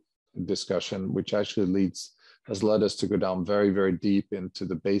possible discussion, which actually has led us to go down very, very deep into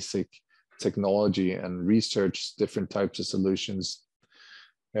the basic technology and research different types of solutions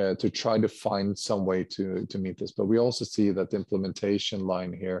to try to find some way to meet this. But we also see that the implementation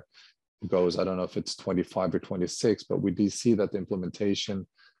line here goes, I don't know if it's 25 or 26, but we do see that the implementation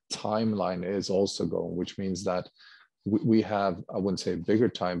timeline is also going, which means that we have, I wouldn't say a bigger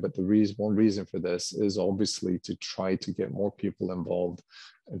time, but one reason for this is obviously to try to get more people involved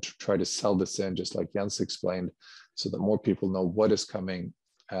and to try to sell this in, just like Jens explained, so that more people know what is coming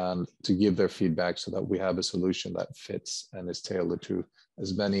and to give their feedback so that we have a solution that fits and is tailored to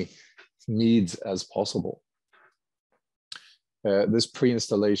as many needs as possible. This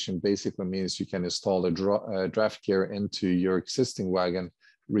pre-installation basically means you can install a draft gear into your existing wagon,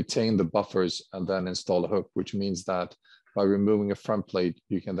 retain the buffers, and then install a hook, which means that by removing a front plate,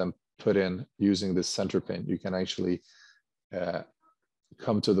 you can then put in, using this center pin, you can actually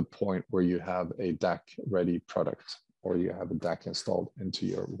come to the point where you have a DAC ready product, or you have a DAC installed into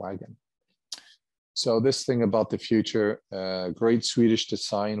your wagon. So this thing about the future, great Swedish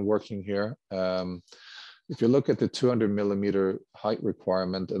design working here. If you look at the 200 millimeter height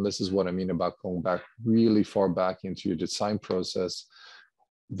requirement, and this is what I mean about going back really far back into your design process,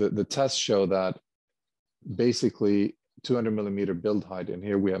 the tests show that basically 200 millimeter build height, and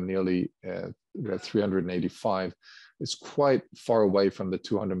here we have nearly 385, it's quite far away from the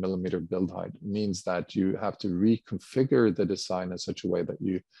 200 millimeter build height. It means that you have to reconfigure the design in such a way that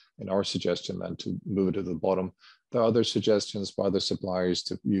you, in our suggestion then, to move it to the bottom. There are other suggestions by other suppliers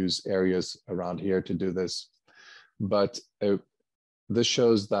to use areas around here to do this. But this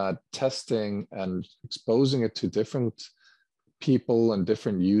shows that testing and exposing it to different people and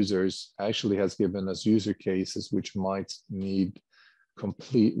different users actually has given us user cases which might need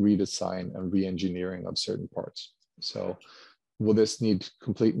complete redesign and re-engineering of certain parts. So will this need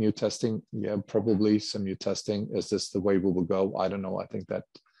complete new testing? Yeah, probably some new testing. Is this the way we will go? I don't know. I think that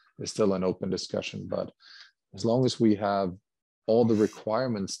is still an open discussion, but as long as we have all the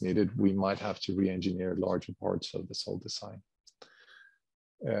requirements needed, we might have to re-engineer larger parts of this whole design.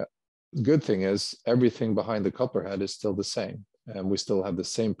 Good thing is everything behind the coupler head is still the same. And we still have the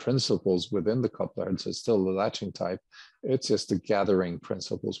same principles within the coupler head. So it's still the latching type. It's just the gathering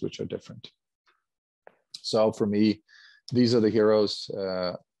principles which are different. So for me, these are the heroes.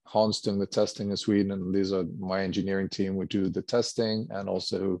 Hans doing the testing in Sweden, and these are my engineering team who do the testing and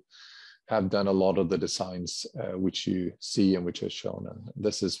also have done a lot of the designs which you see and which are shown. And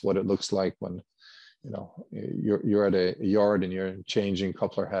this is what it looks like when you're at a yard and you're changing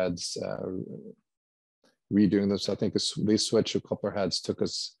coupler heads, redoing this. I think this switch of coupler heads took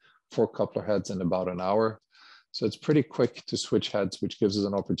us 4 coupler heads in about an hour. So it's pretty quick to switch heads, which gives us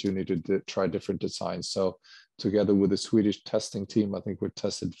an opportunity to try different designs. So together with the Swedish testing team, I think we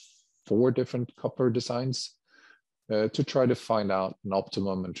tested 4 different coupler designs to try to find out an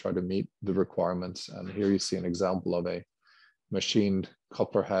optimum and try to meet the requirements. And here you see an example of a machined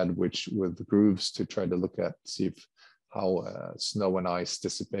coupler head, which with grooves to try to look at, see if how snow and ice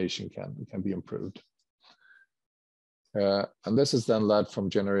dissipation can be improved. And this is then led from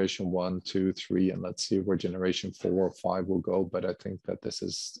generation 1, 2, 3, and let's see where generation 4 or 5 will go. But I think that this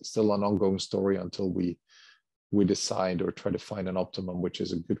is still an ongoing story until we decide or try to find an optimum, which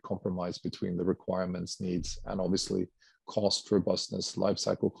is a good compromise between the requirements, needs, and obviously cost, robustness, life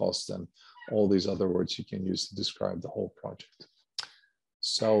cycle costs, and all these other words you can use to describe the whole project.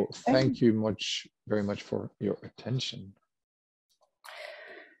 So thank you very much for your attention.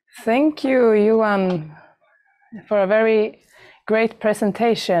 Thank you, Johan, for a very great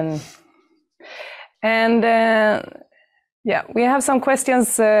presentation. And yeah, we have some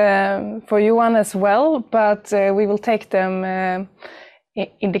questions for Johan as well, but we will take them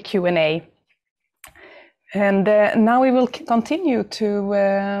in the Q&A. And now we will continue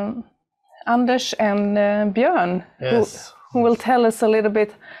to Anders and Björn, Yes. who will tell us a little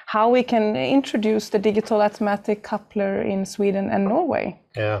bit how we can introduce the digital automatic coupler in Sweden and Norway.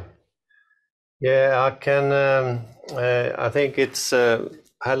 Yeah, I can, I think it's,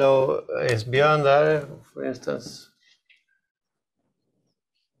 hello, is Björn there, for instance?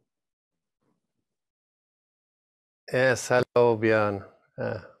 Yes, hello, Björn.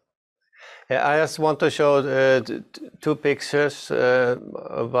 I just want to show two pictures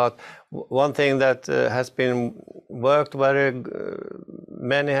about one thing that has been worked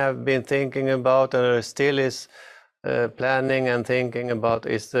many have been thinking about and still is planning and thinking about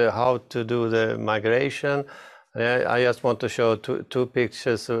is how to do the migration. I just want to show two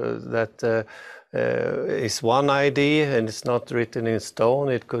pictures that is one idea and it's not written in stone.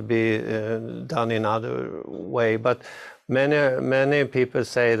 It could be done in other way, but many people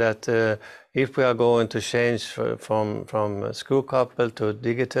say that if we are going to change from screw couple to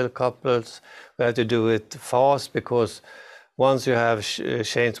digital couples, we have to do it fast, because once you have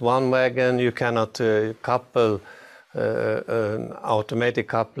changed one wagon, you cannot couple automatic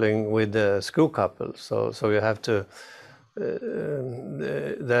coupling with the screw couple. So you have to.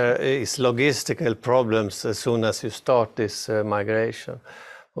 There is logistical problems as soon as you start this migration.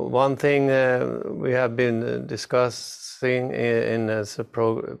 One thing we have been discussing in a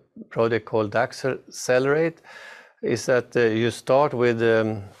project called Accelerate is that you start with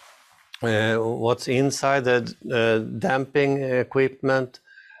what's inside the damping equipment,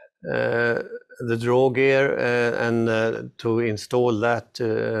 the draw gear, and to install that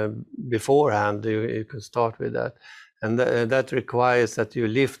beforehand. You can start with that, and that requires that you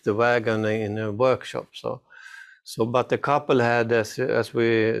lift the wagon in a workshop. But the couple head, as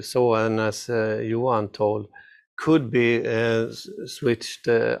we saw and as Johan told, could be switched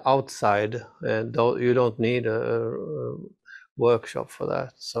outside. You don't need a workshop for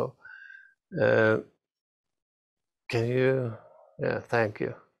that. So can you? Yeah, thank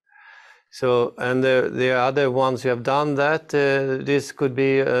you. So, and the other ones you have done that, this could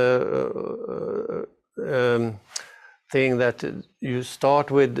be a thing that you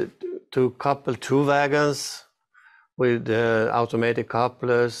start with to couple two wagons with automatic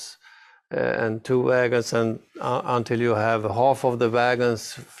couplers and two wagons, and until you have half of the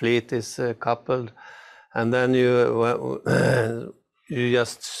wagons fleet is coupled, and then you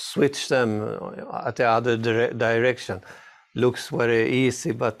just switch them at the other direction. Looks very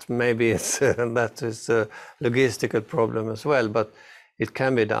easy, but maybe it's that is a logistical problem as well, but it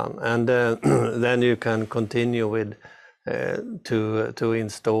can be done, and then you can continue with to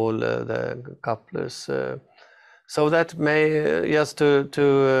install the couplers. So that may just you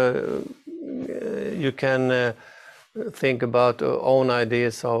can think about own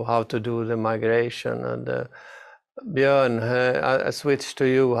ideas of how to do the migration. And Björn, I switch to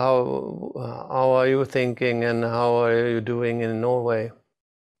you. How are you thinking, and how are you doing in Norway?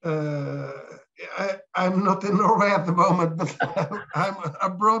 I'm not in Norway at the moment, but I'm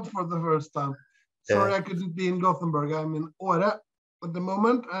abroad for the first time. Sorry, I couldn't be in Gothenburg. I'm in Åre at the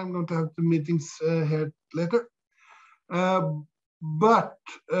moment. I'm going to have two meetings here later. But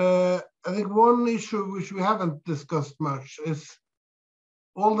I think one issue which we haven't discussed much is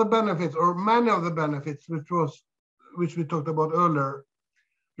all the benefits, or many of the benefits, which we talked about earlier,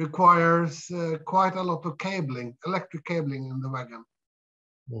 requires quite a lot of cabling, electric cabling in the wagon.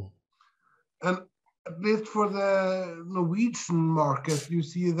 And at least for the Norwegian market, you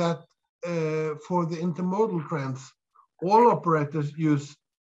see that for the intermodal trains, all operators use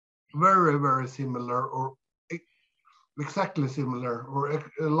very, very similar or exactly similar or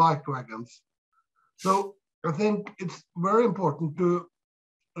like wagons. So I think it's very important to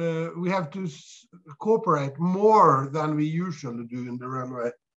we have to cooperate more than we usually do in the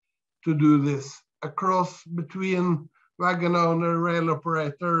railway to do this across between wagon owner, rail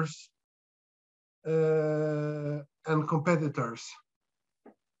operators, and competitors.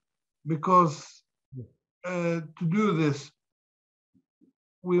 Because to do this,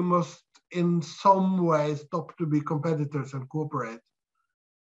 we must in some way stop to be competitors and cooperate.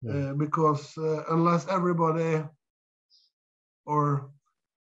 Because unless everybody or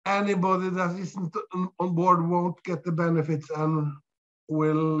anybody that isn't on board won't get the benefits and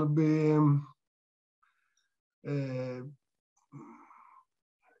will be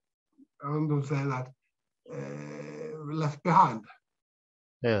I don't say that left behind.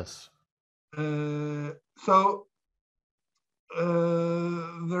 Yes. So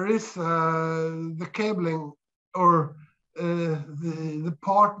there is the cabling, or the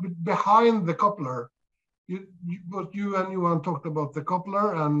part behind the coupler. But you and Johan talked about the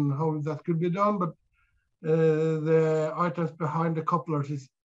coupler and how that could be done, but the items behind the couplers is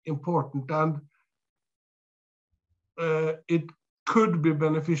important, and it could be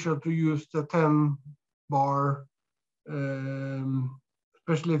beneficial to use the 10 bar,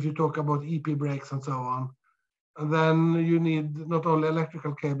 especially if you talk about EP brakes and so on. And then you need not only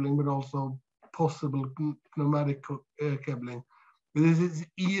electrical cabling, but also possible pneumatic cabling. But this is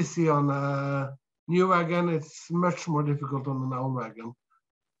easy on a new wagon, it's much more difficult on an old wagon.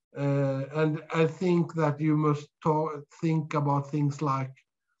 And I think that you must think about things like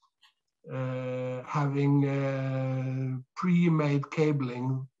having pre-made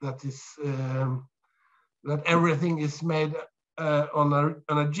cabling that is that everything is made on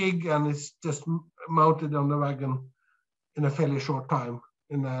a jig and it's just mounted on the wagon in a fairly short time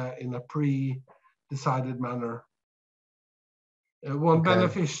in a pre-decided manner. One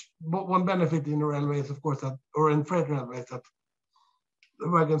benefit in railways, of course, that, or in freight railways, that the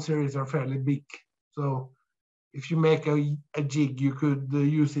wagon series are fairly big. So if you make a jig, you could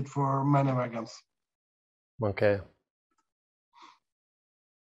use it for many wagons. Okay.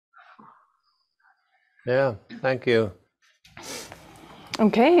 Yeah, thank you.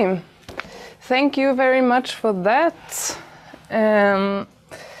 Okay, thank you very much for that.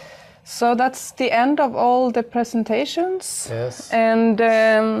 So that's the end of all the presentations. Yes. And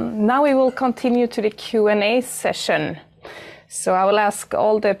now we will continue to the Q&A session. So I will ask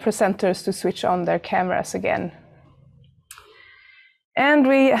all the presenters to switch on their cameras again. And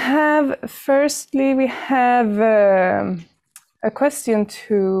we have, firstly, we have a question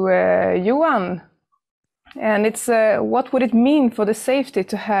to Johan. And it's what would it mean for the safety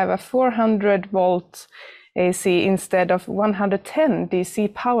to have a 400 volt AC instead of 110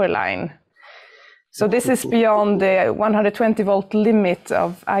 DC power line? So this is beyond the 120 volt limit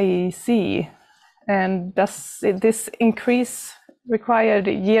of IEC. And does this increase required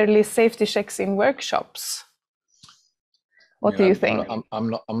yearly safety checks in workshops? What do you think?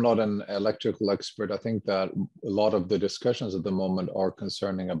 I'm not an electrical expert. I think that a lot of the discussions at the moment are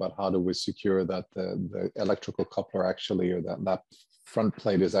concerning about how do we secure that the electrical coupler actually, or that front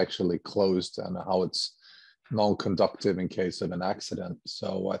plate is actually closed, and how it's non-conductive in case of an accident.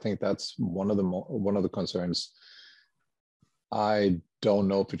 So I think that's one of the concerns. I don't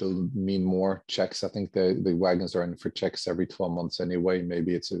know if it'll mean more checks. I think the wagons are in for checks every 12 months anyway.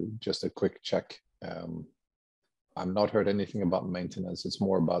 Maybe it's just a quick check. I've not heard anything about maintenance. It's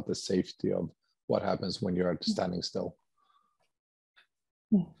more about the safety of what happens when you're standing still.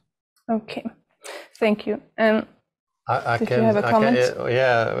 Okay, thank you. Did you have a comment?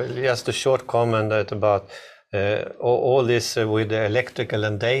 Yeah, just a short comment about all this with the electrical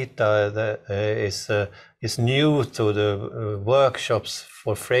and data is new to the workshops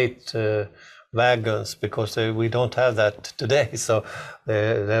for freight wagons, because we don't have that today. So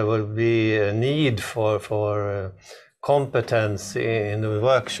there will be a need for competence in the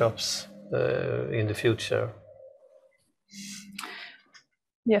workshops in the future.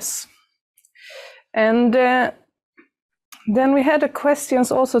 Yes. And then we had questions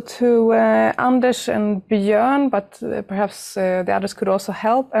also to Anders and Björn, but perhaps the others could also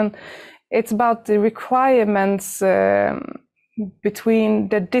help. And it's about the requirements between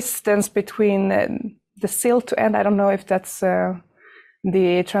the distance between the sill to end. I don't know if that's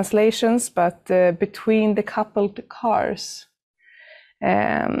the translations, but between the coupled cars.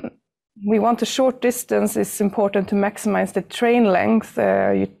 We want a short distance. It's important to maximize the train length,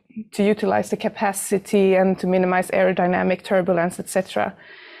 to utilize the capacity and to minimize aerodynamic turbulence, etc.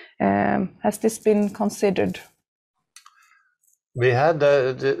 Has this been considered? We had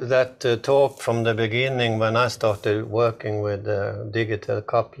that talk from the beginning when I started working with digital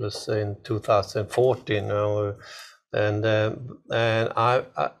couplers in 2014, and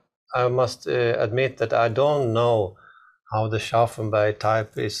I must admit that I don't know how the Schaffenberg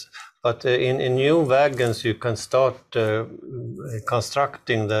type is, but in new wagons you can start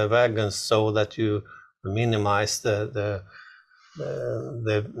constructing the wagons so that you minimize the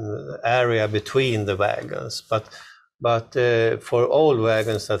area between the wagons, but for old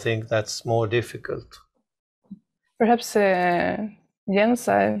wagons, I think that's more difficult. Perhaps Jens,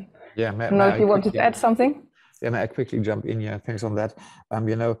 I don't know if you wanted to add something. Yeah, may I quickly jump in? Yeah, thanks on that.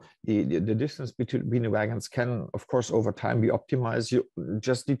 You know, the distance between the wagons can, of course, over time be optimized. You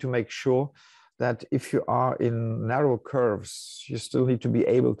just need to make sure that if you are in narrow curves, you still need to be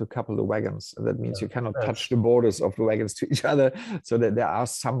able to couple the wagons. And that means you cannot touch the borders of the wagons to each other, so that there are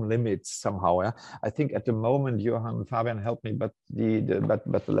some limits somehow. Yeah? I think at the moment, Johan and Fabian helped me, but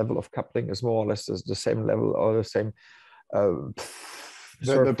the level of coupling is more or less the same level, or the same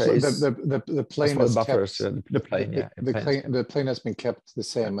the plane is buffers, kept, the plane, yeah. The plane has been kept the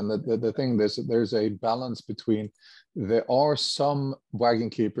same, and the thing there's a balance between. There are some wagon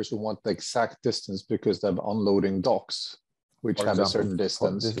keepers who want the exact distance because they have unloading docks, which have a certain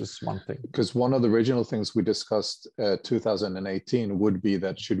distance. This is one thing. Because one of the original things we discussed 2018 would be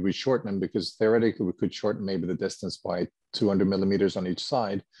that should we shorten them, because theoretically we could shorten maybe the distance by 200 millimeters on each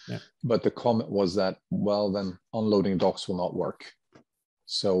side. Yeah. But the comment was that, well, then unloading docks will not work.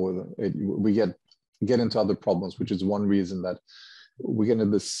 So we get get into other problems, which is one reason that we get into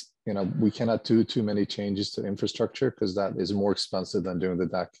this, we cannot do too many changes to infrastructure because that is more expensive than doing the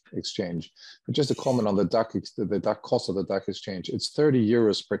DAC exchange. But just a comment on the DAC cost of the DAC exchange, it's 30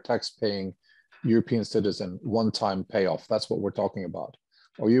 euros per tax-paying European citizen, one-time payoff. That's what we're talking about.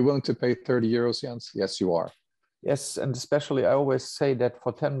 Are you willing to pay 30 euros, Jens? Yes, you are. Yes, and especially I always say that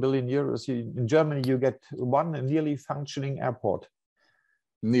for 10 billion euros, in Germany, you get one nearly functioning airport.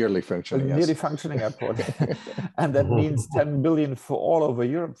 Nearly functioning, yes. Nearly functioning airport. And that means 10 billion for all over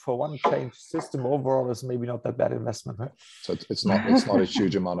Europe for one change system overall is maybe not that bad investment, right? So it's not a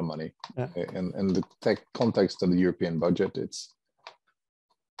huge amount of money. Yeah. In the context of the European budget, it's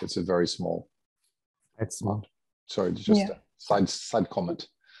a very small. It's small. Sorry, just a side comment.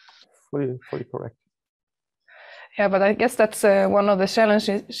 Fully correct. Yeah, but I guess that's one of the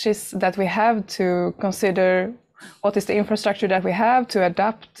challenges that we have to consider. What is the infrastructure that we have to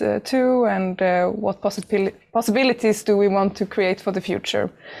adapt to, and what possibilities do we want to create for the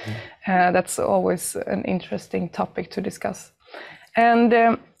future? That's always an interesting topic to discuss. And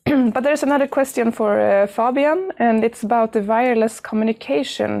but there's another question for Fabian, and it's about the wireless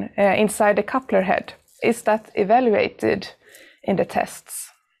communication inside the coupler head. Is that evaluated in the tests?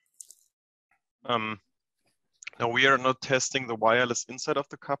 No, we are not testing the wireless inside of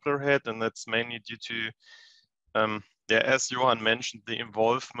the coupler head, and that's mainly due to as Johan mentioned, the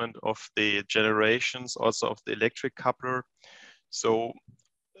involvement of the generations, also of the electric coupler. So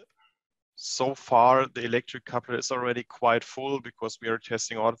far, the electric coupler is already quite full because we are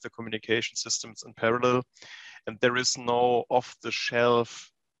testing all of the communication systems in parallel, and there is no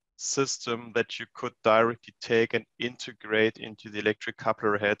off-the-shelf system that you could directly take and integrate into the electric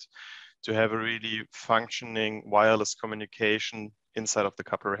coupler head to have a really functioning wireless communication inside of the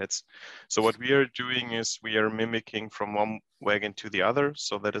coupler heads. So what we are doing is we are mimicking from one wagon to the other.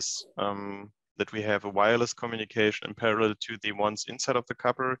 So that is that we have a wireless communication in parallel to the ones inside of the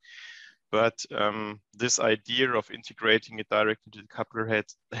coupler. But this idea of integrating it directly into the coupler head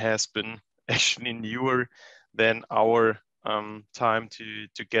has been actually newer than our time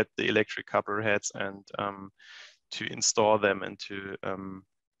to get the electric coupler heads and to install them and to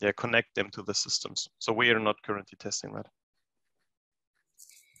connect them to the systems. So we are not currently testing that.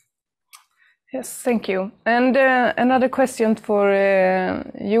 Yes, thank you. And another question for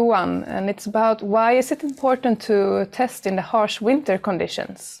Johan, and it's about why is it important to test in the harsh winter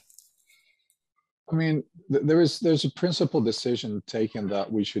conditions? I mean, there's a principal decision taken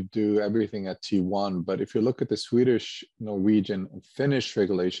that we should do everything at T1, but if you look at the Swedish, Norwegian, and Finnish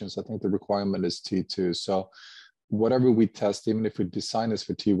regulations, I think the requirement is T2. So whatever we test, even if we design this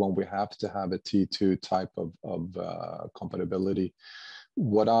for T1, we have to have a T2 type of compatibility.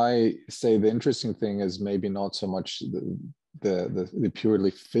 What I say the interesting thing is maybe not so much the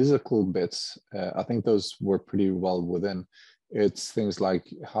purely physical bits. I think those were pretty well within. It's things like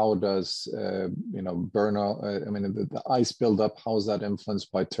how does burnout, the ice buildup, how is that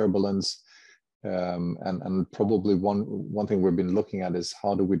influenced by turbulence? And probably one thing we've been looking at is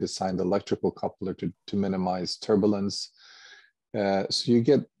how do we design the electrical coupler to minimize turbulence? So you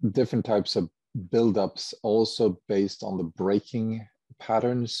get different types of buildups also based on the braking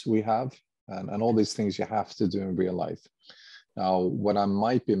patterns we have, and all these things you have to do in real life. Now, what I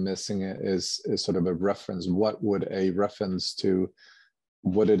might be missing is sort of a reference. What would a reference to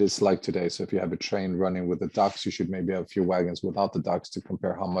what it is like today? So if you have a train running with the ducts, you should maybe have a few wagons without the ducts to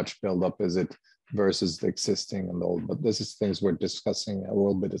compare how much buildup is it versus the existing and all. But this is things we're discussing, or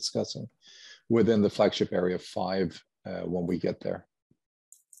will be discussing within the flagship area 5 when we get there.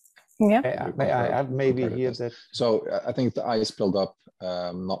 Yeah. May I add maybe here that? So I think the ice buildup,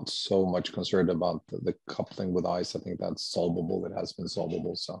 not so much concerned about the coupling with ice. I think that's solvable. It has been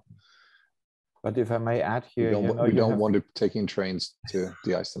solvable. So. But if I may add here, we don't want to taking trains to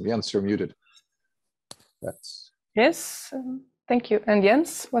de-ice them. Jens, you're muted. That's. Yes, thank you. And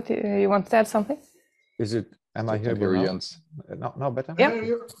Jens, what you want to add something? Is it? Am I here? Jens? No, better.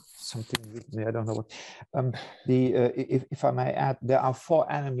 Yeah. Something with me, I don't know what. If I may add, there are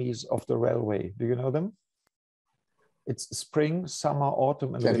 4 enemies of the railway. Do you know them? It's spring, summer,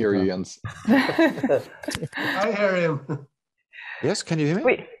 autumn, and winter. Can't hear you, Jens. I hear him. Yes, can you hear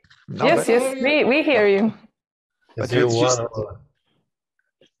me? No, yes, we hear you. But it's just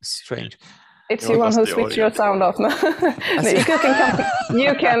strange. It's you one who switched your sound off. No,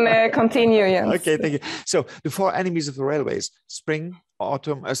 you can continue, Jens. Okay, thank you. So the 4 enemies of the railways: spring,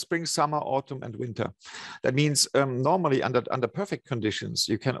 autumn, spring, summer, autumn, and winter. That means normally under perfect conditions,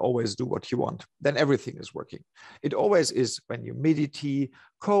 you can always do what you want. Then everything is working. It always is when humidity,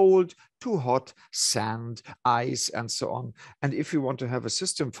 cold, too hot, sand, ice, and so on. And if you want to have a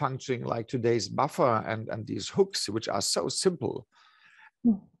system functioning like today's buffer and these hooks, which are so simple,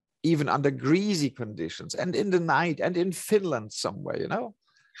 even under greasy conditions and in the night and in Finland somewhere, you know,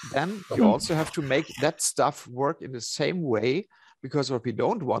 then you also have to make that stuff work in the same way, because what we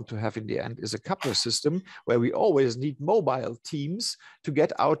don't want to have in the end is a coupler system where we always need mobile teams to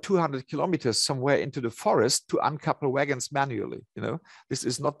get out 200 kilometers somewhere into the forest to uncouple wagons manually. You know, this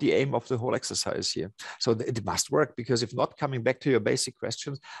is not the aim of the whole exercise here. So it must work, because if not, coming back to your basic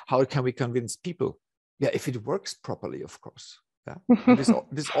questions, how can we convince people? Yeah, if it works properly, of course. Yeah, and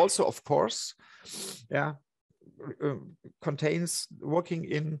this also, of course, yeah, contains working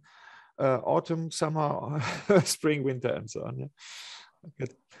in autumn, summer, spring, winter, and so on. Yeah.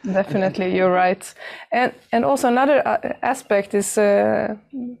 Good. Definitely, you're right. And also another aspect is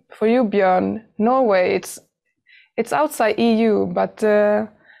for you, Bjørn, Norway. It's outside EU, but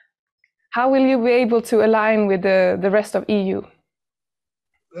how will you be able to align with the rest of EU?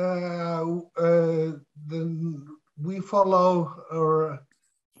 We follow, or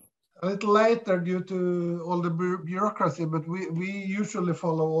a little later due to all the bureaucracy, but we usually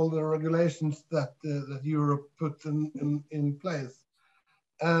follow all the regulations that Europe puts in place.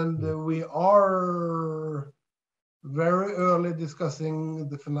 And we are very early discussing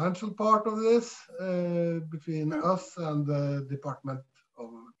the financial part of this between us and the Department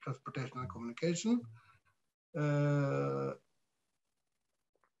of Transportation and Communication.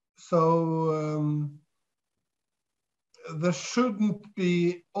 There shouldn't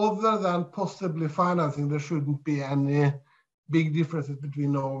be, other than possibly financing, there shouldn't be any big differences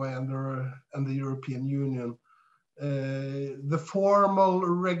between Norway and the European Union. The formal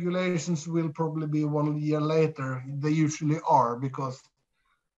regulations will probably be 1 year later. They usually are, because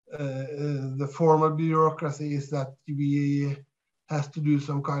the formal bureaucracy is that we have to do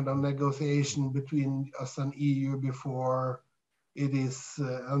some kind of negotiation between us and EU before it is,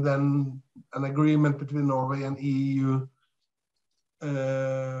 and then an agreement between Norway and EU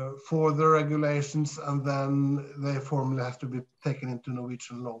for the regulations, and then they formally have to be taken into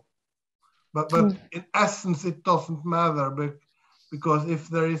Norwegian law. But in essence, it doesn't matter, because if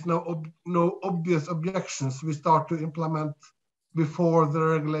there is no obvious objections, we start to implement before the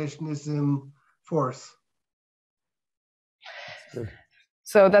regulation is in force. Good.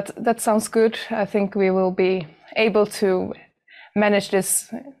 So that sounds good. I think we will be able to manage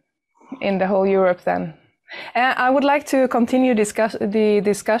this in the whole Europe then. I would like to continue the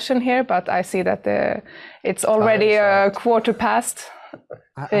discussion here, but I see that it's already a quarter past.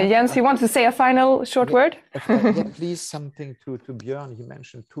 Jens, you want to say a final short word? Yeah, please, something to Bjørn. He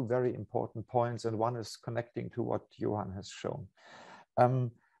mentioned two very important points, and one is connecting to what Johan has shown.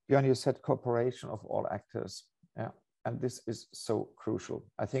 Bjørn, you said cooperation of all actors. Yeah. And this is so crucial.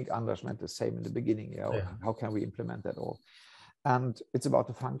 I think Anders meant the same in the beginning. Yeah. How can we implement that all? And it's about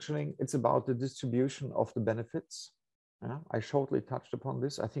the functioning. It's about the distribution of the benefits. Yeah, I shortly touched upon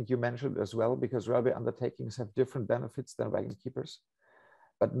this. I think you mentioned as well, because railway undertakings have different benefits than wagon keepers,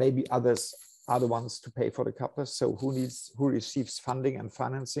 but maybe others are the ones to pay for the couplers. So who receives funding and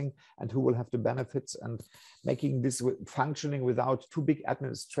financing, and who will have the benefits, and making this functioning without too big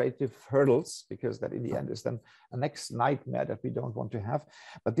administrative hurdles, because that in the end is then a next nightmare that we don't want to have.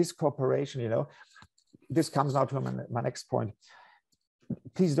 But this cooperation, you know, this comes now to my next point.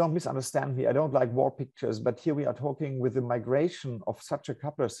 Please don't misunderstand me. I don't like war pictures, but here we are talking with the migration of such a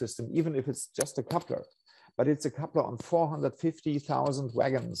coupler system, even if it's just a coupler, but it's a coupler on 450,000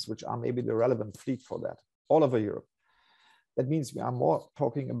 wagons, which are maybe the relevant fleet for that, all over Europe. That means we are more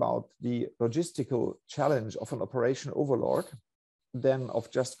talking about the logistical challenge of an operation overlord than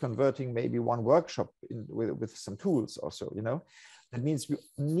of just converting maybe one workshop with some tools or so, you know. That means we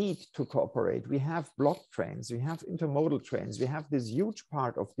need to cooperate. We have block trains, we have intermodal trains, we have this huge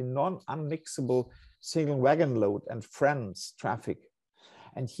part of the non-unmixable single wagon load and friends traffic.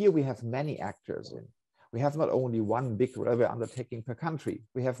 And here we have many actors in. We have not only one big railway undertaking per country,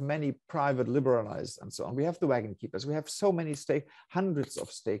 we have many private liberalized and so on. We have the wagon keepers, we have so many hundreds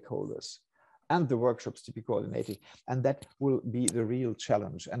of stakeholders, and the workshops to be coordinated. And that will be the real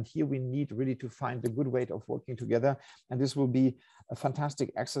challenge. And here we need really to find a good way of working together. And this will be a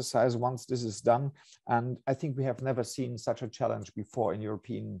fantastic exercise once this is done. And I think we have never seen such a challenge before in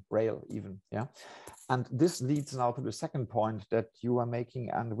European rail even, yeah. And this leads now to the second point that you are making,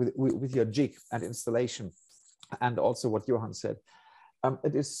 and with your jig and installation, and also what Johan said.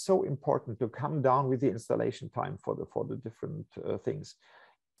 it is so important to come down with the installation time for the different things.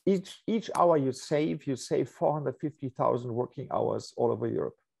 Each hour you save 450,000 working hours all over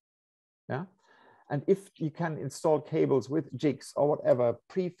Europe. Yeah. And if you can install cables with jigs or whatever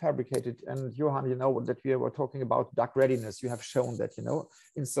prefabricated, and Johan, you know that we were talking about duct readiness. You have shown that, you know,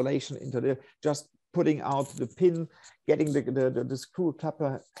 installation into the, just putting out the pin, getting the screw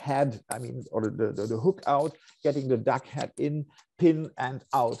clapper head, I mean, or the hook out, getting the duct head in, pin and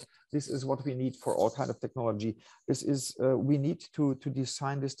out. This is what we need for all kind of technology. This is, we need to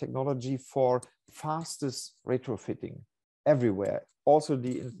design this technology for fastest retrofitting everywhere. Also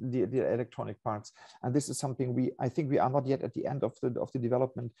the electronic parts, and this is something I think we are not yet at the end of the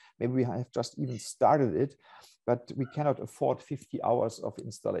development. Maybe we have just even started it, but we cannot afford 50 hours of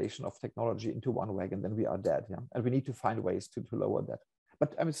installation of technology into one wagon. Then we are dead. Yeah, and we need to find ways to lower that.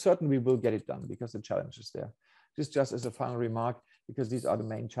 But I'm certain we will get it done because the challenge is there. This just as a final remark, because these are the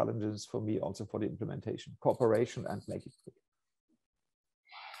main challenges for me also for the implementation, cooperation and make it quick.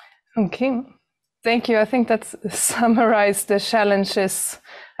 Okay. Thank you. I think that's summarized the challenges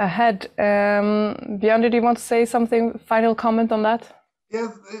ahead. Bjørn, did you want to say something, final comment on that?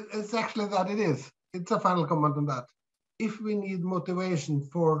 Yes, it's actually that it is. It's a final comment on that. If we need motivation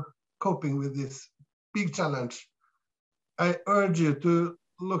for coping with this big challenge, I urge you to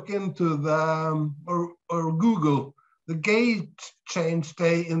look into the, or Google the gauge change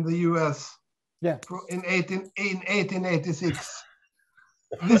day in the US in 1886.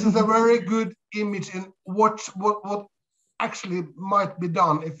 This is a very good image in what actually might be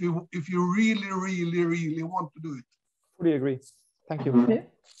done if you really want to do it. Fully agree. Thank you. Yeah.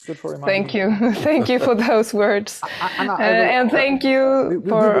 Good for reminding. Thank you. Thank you for those words. And thank you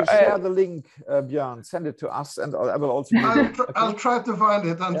for. We will share the link, Bjørn. Send it to us, and I will also. I'll try to find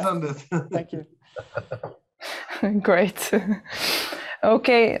it and send it. Thank you. Great.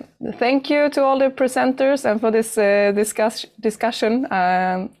 Okay, thank you to all the presenters and for this discussion.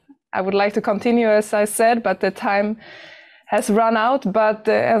 I would like to continue, as I said, but the time has run out. But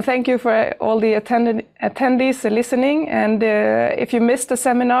and thank you for all the attendees listening. And if you missed the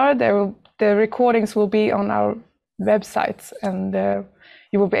seminar, the recordings will be on our websites, and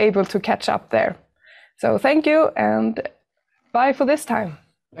you will be able to catch up there. So thank you, and bye for this time.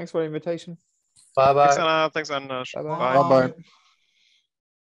 Thanks for the invitation. Bye bye. Thanks, Anna. Bye bye. Bye.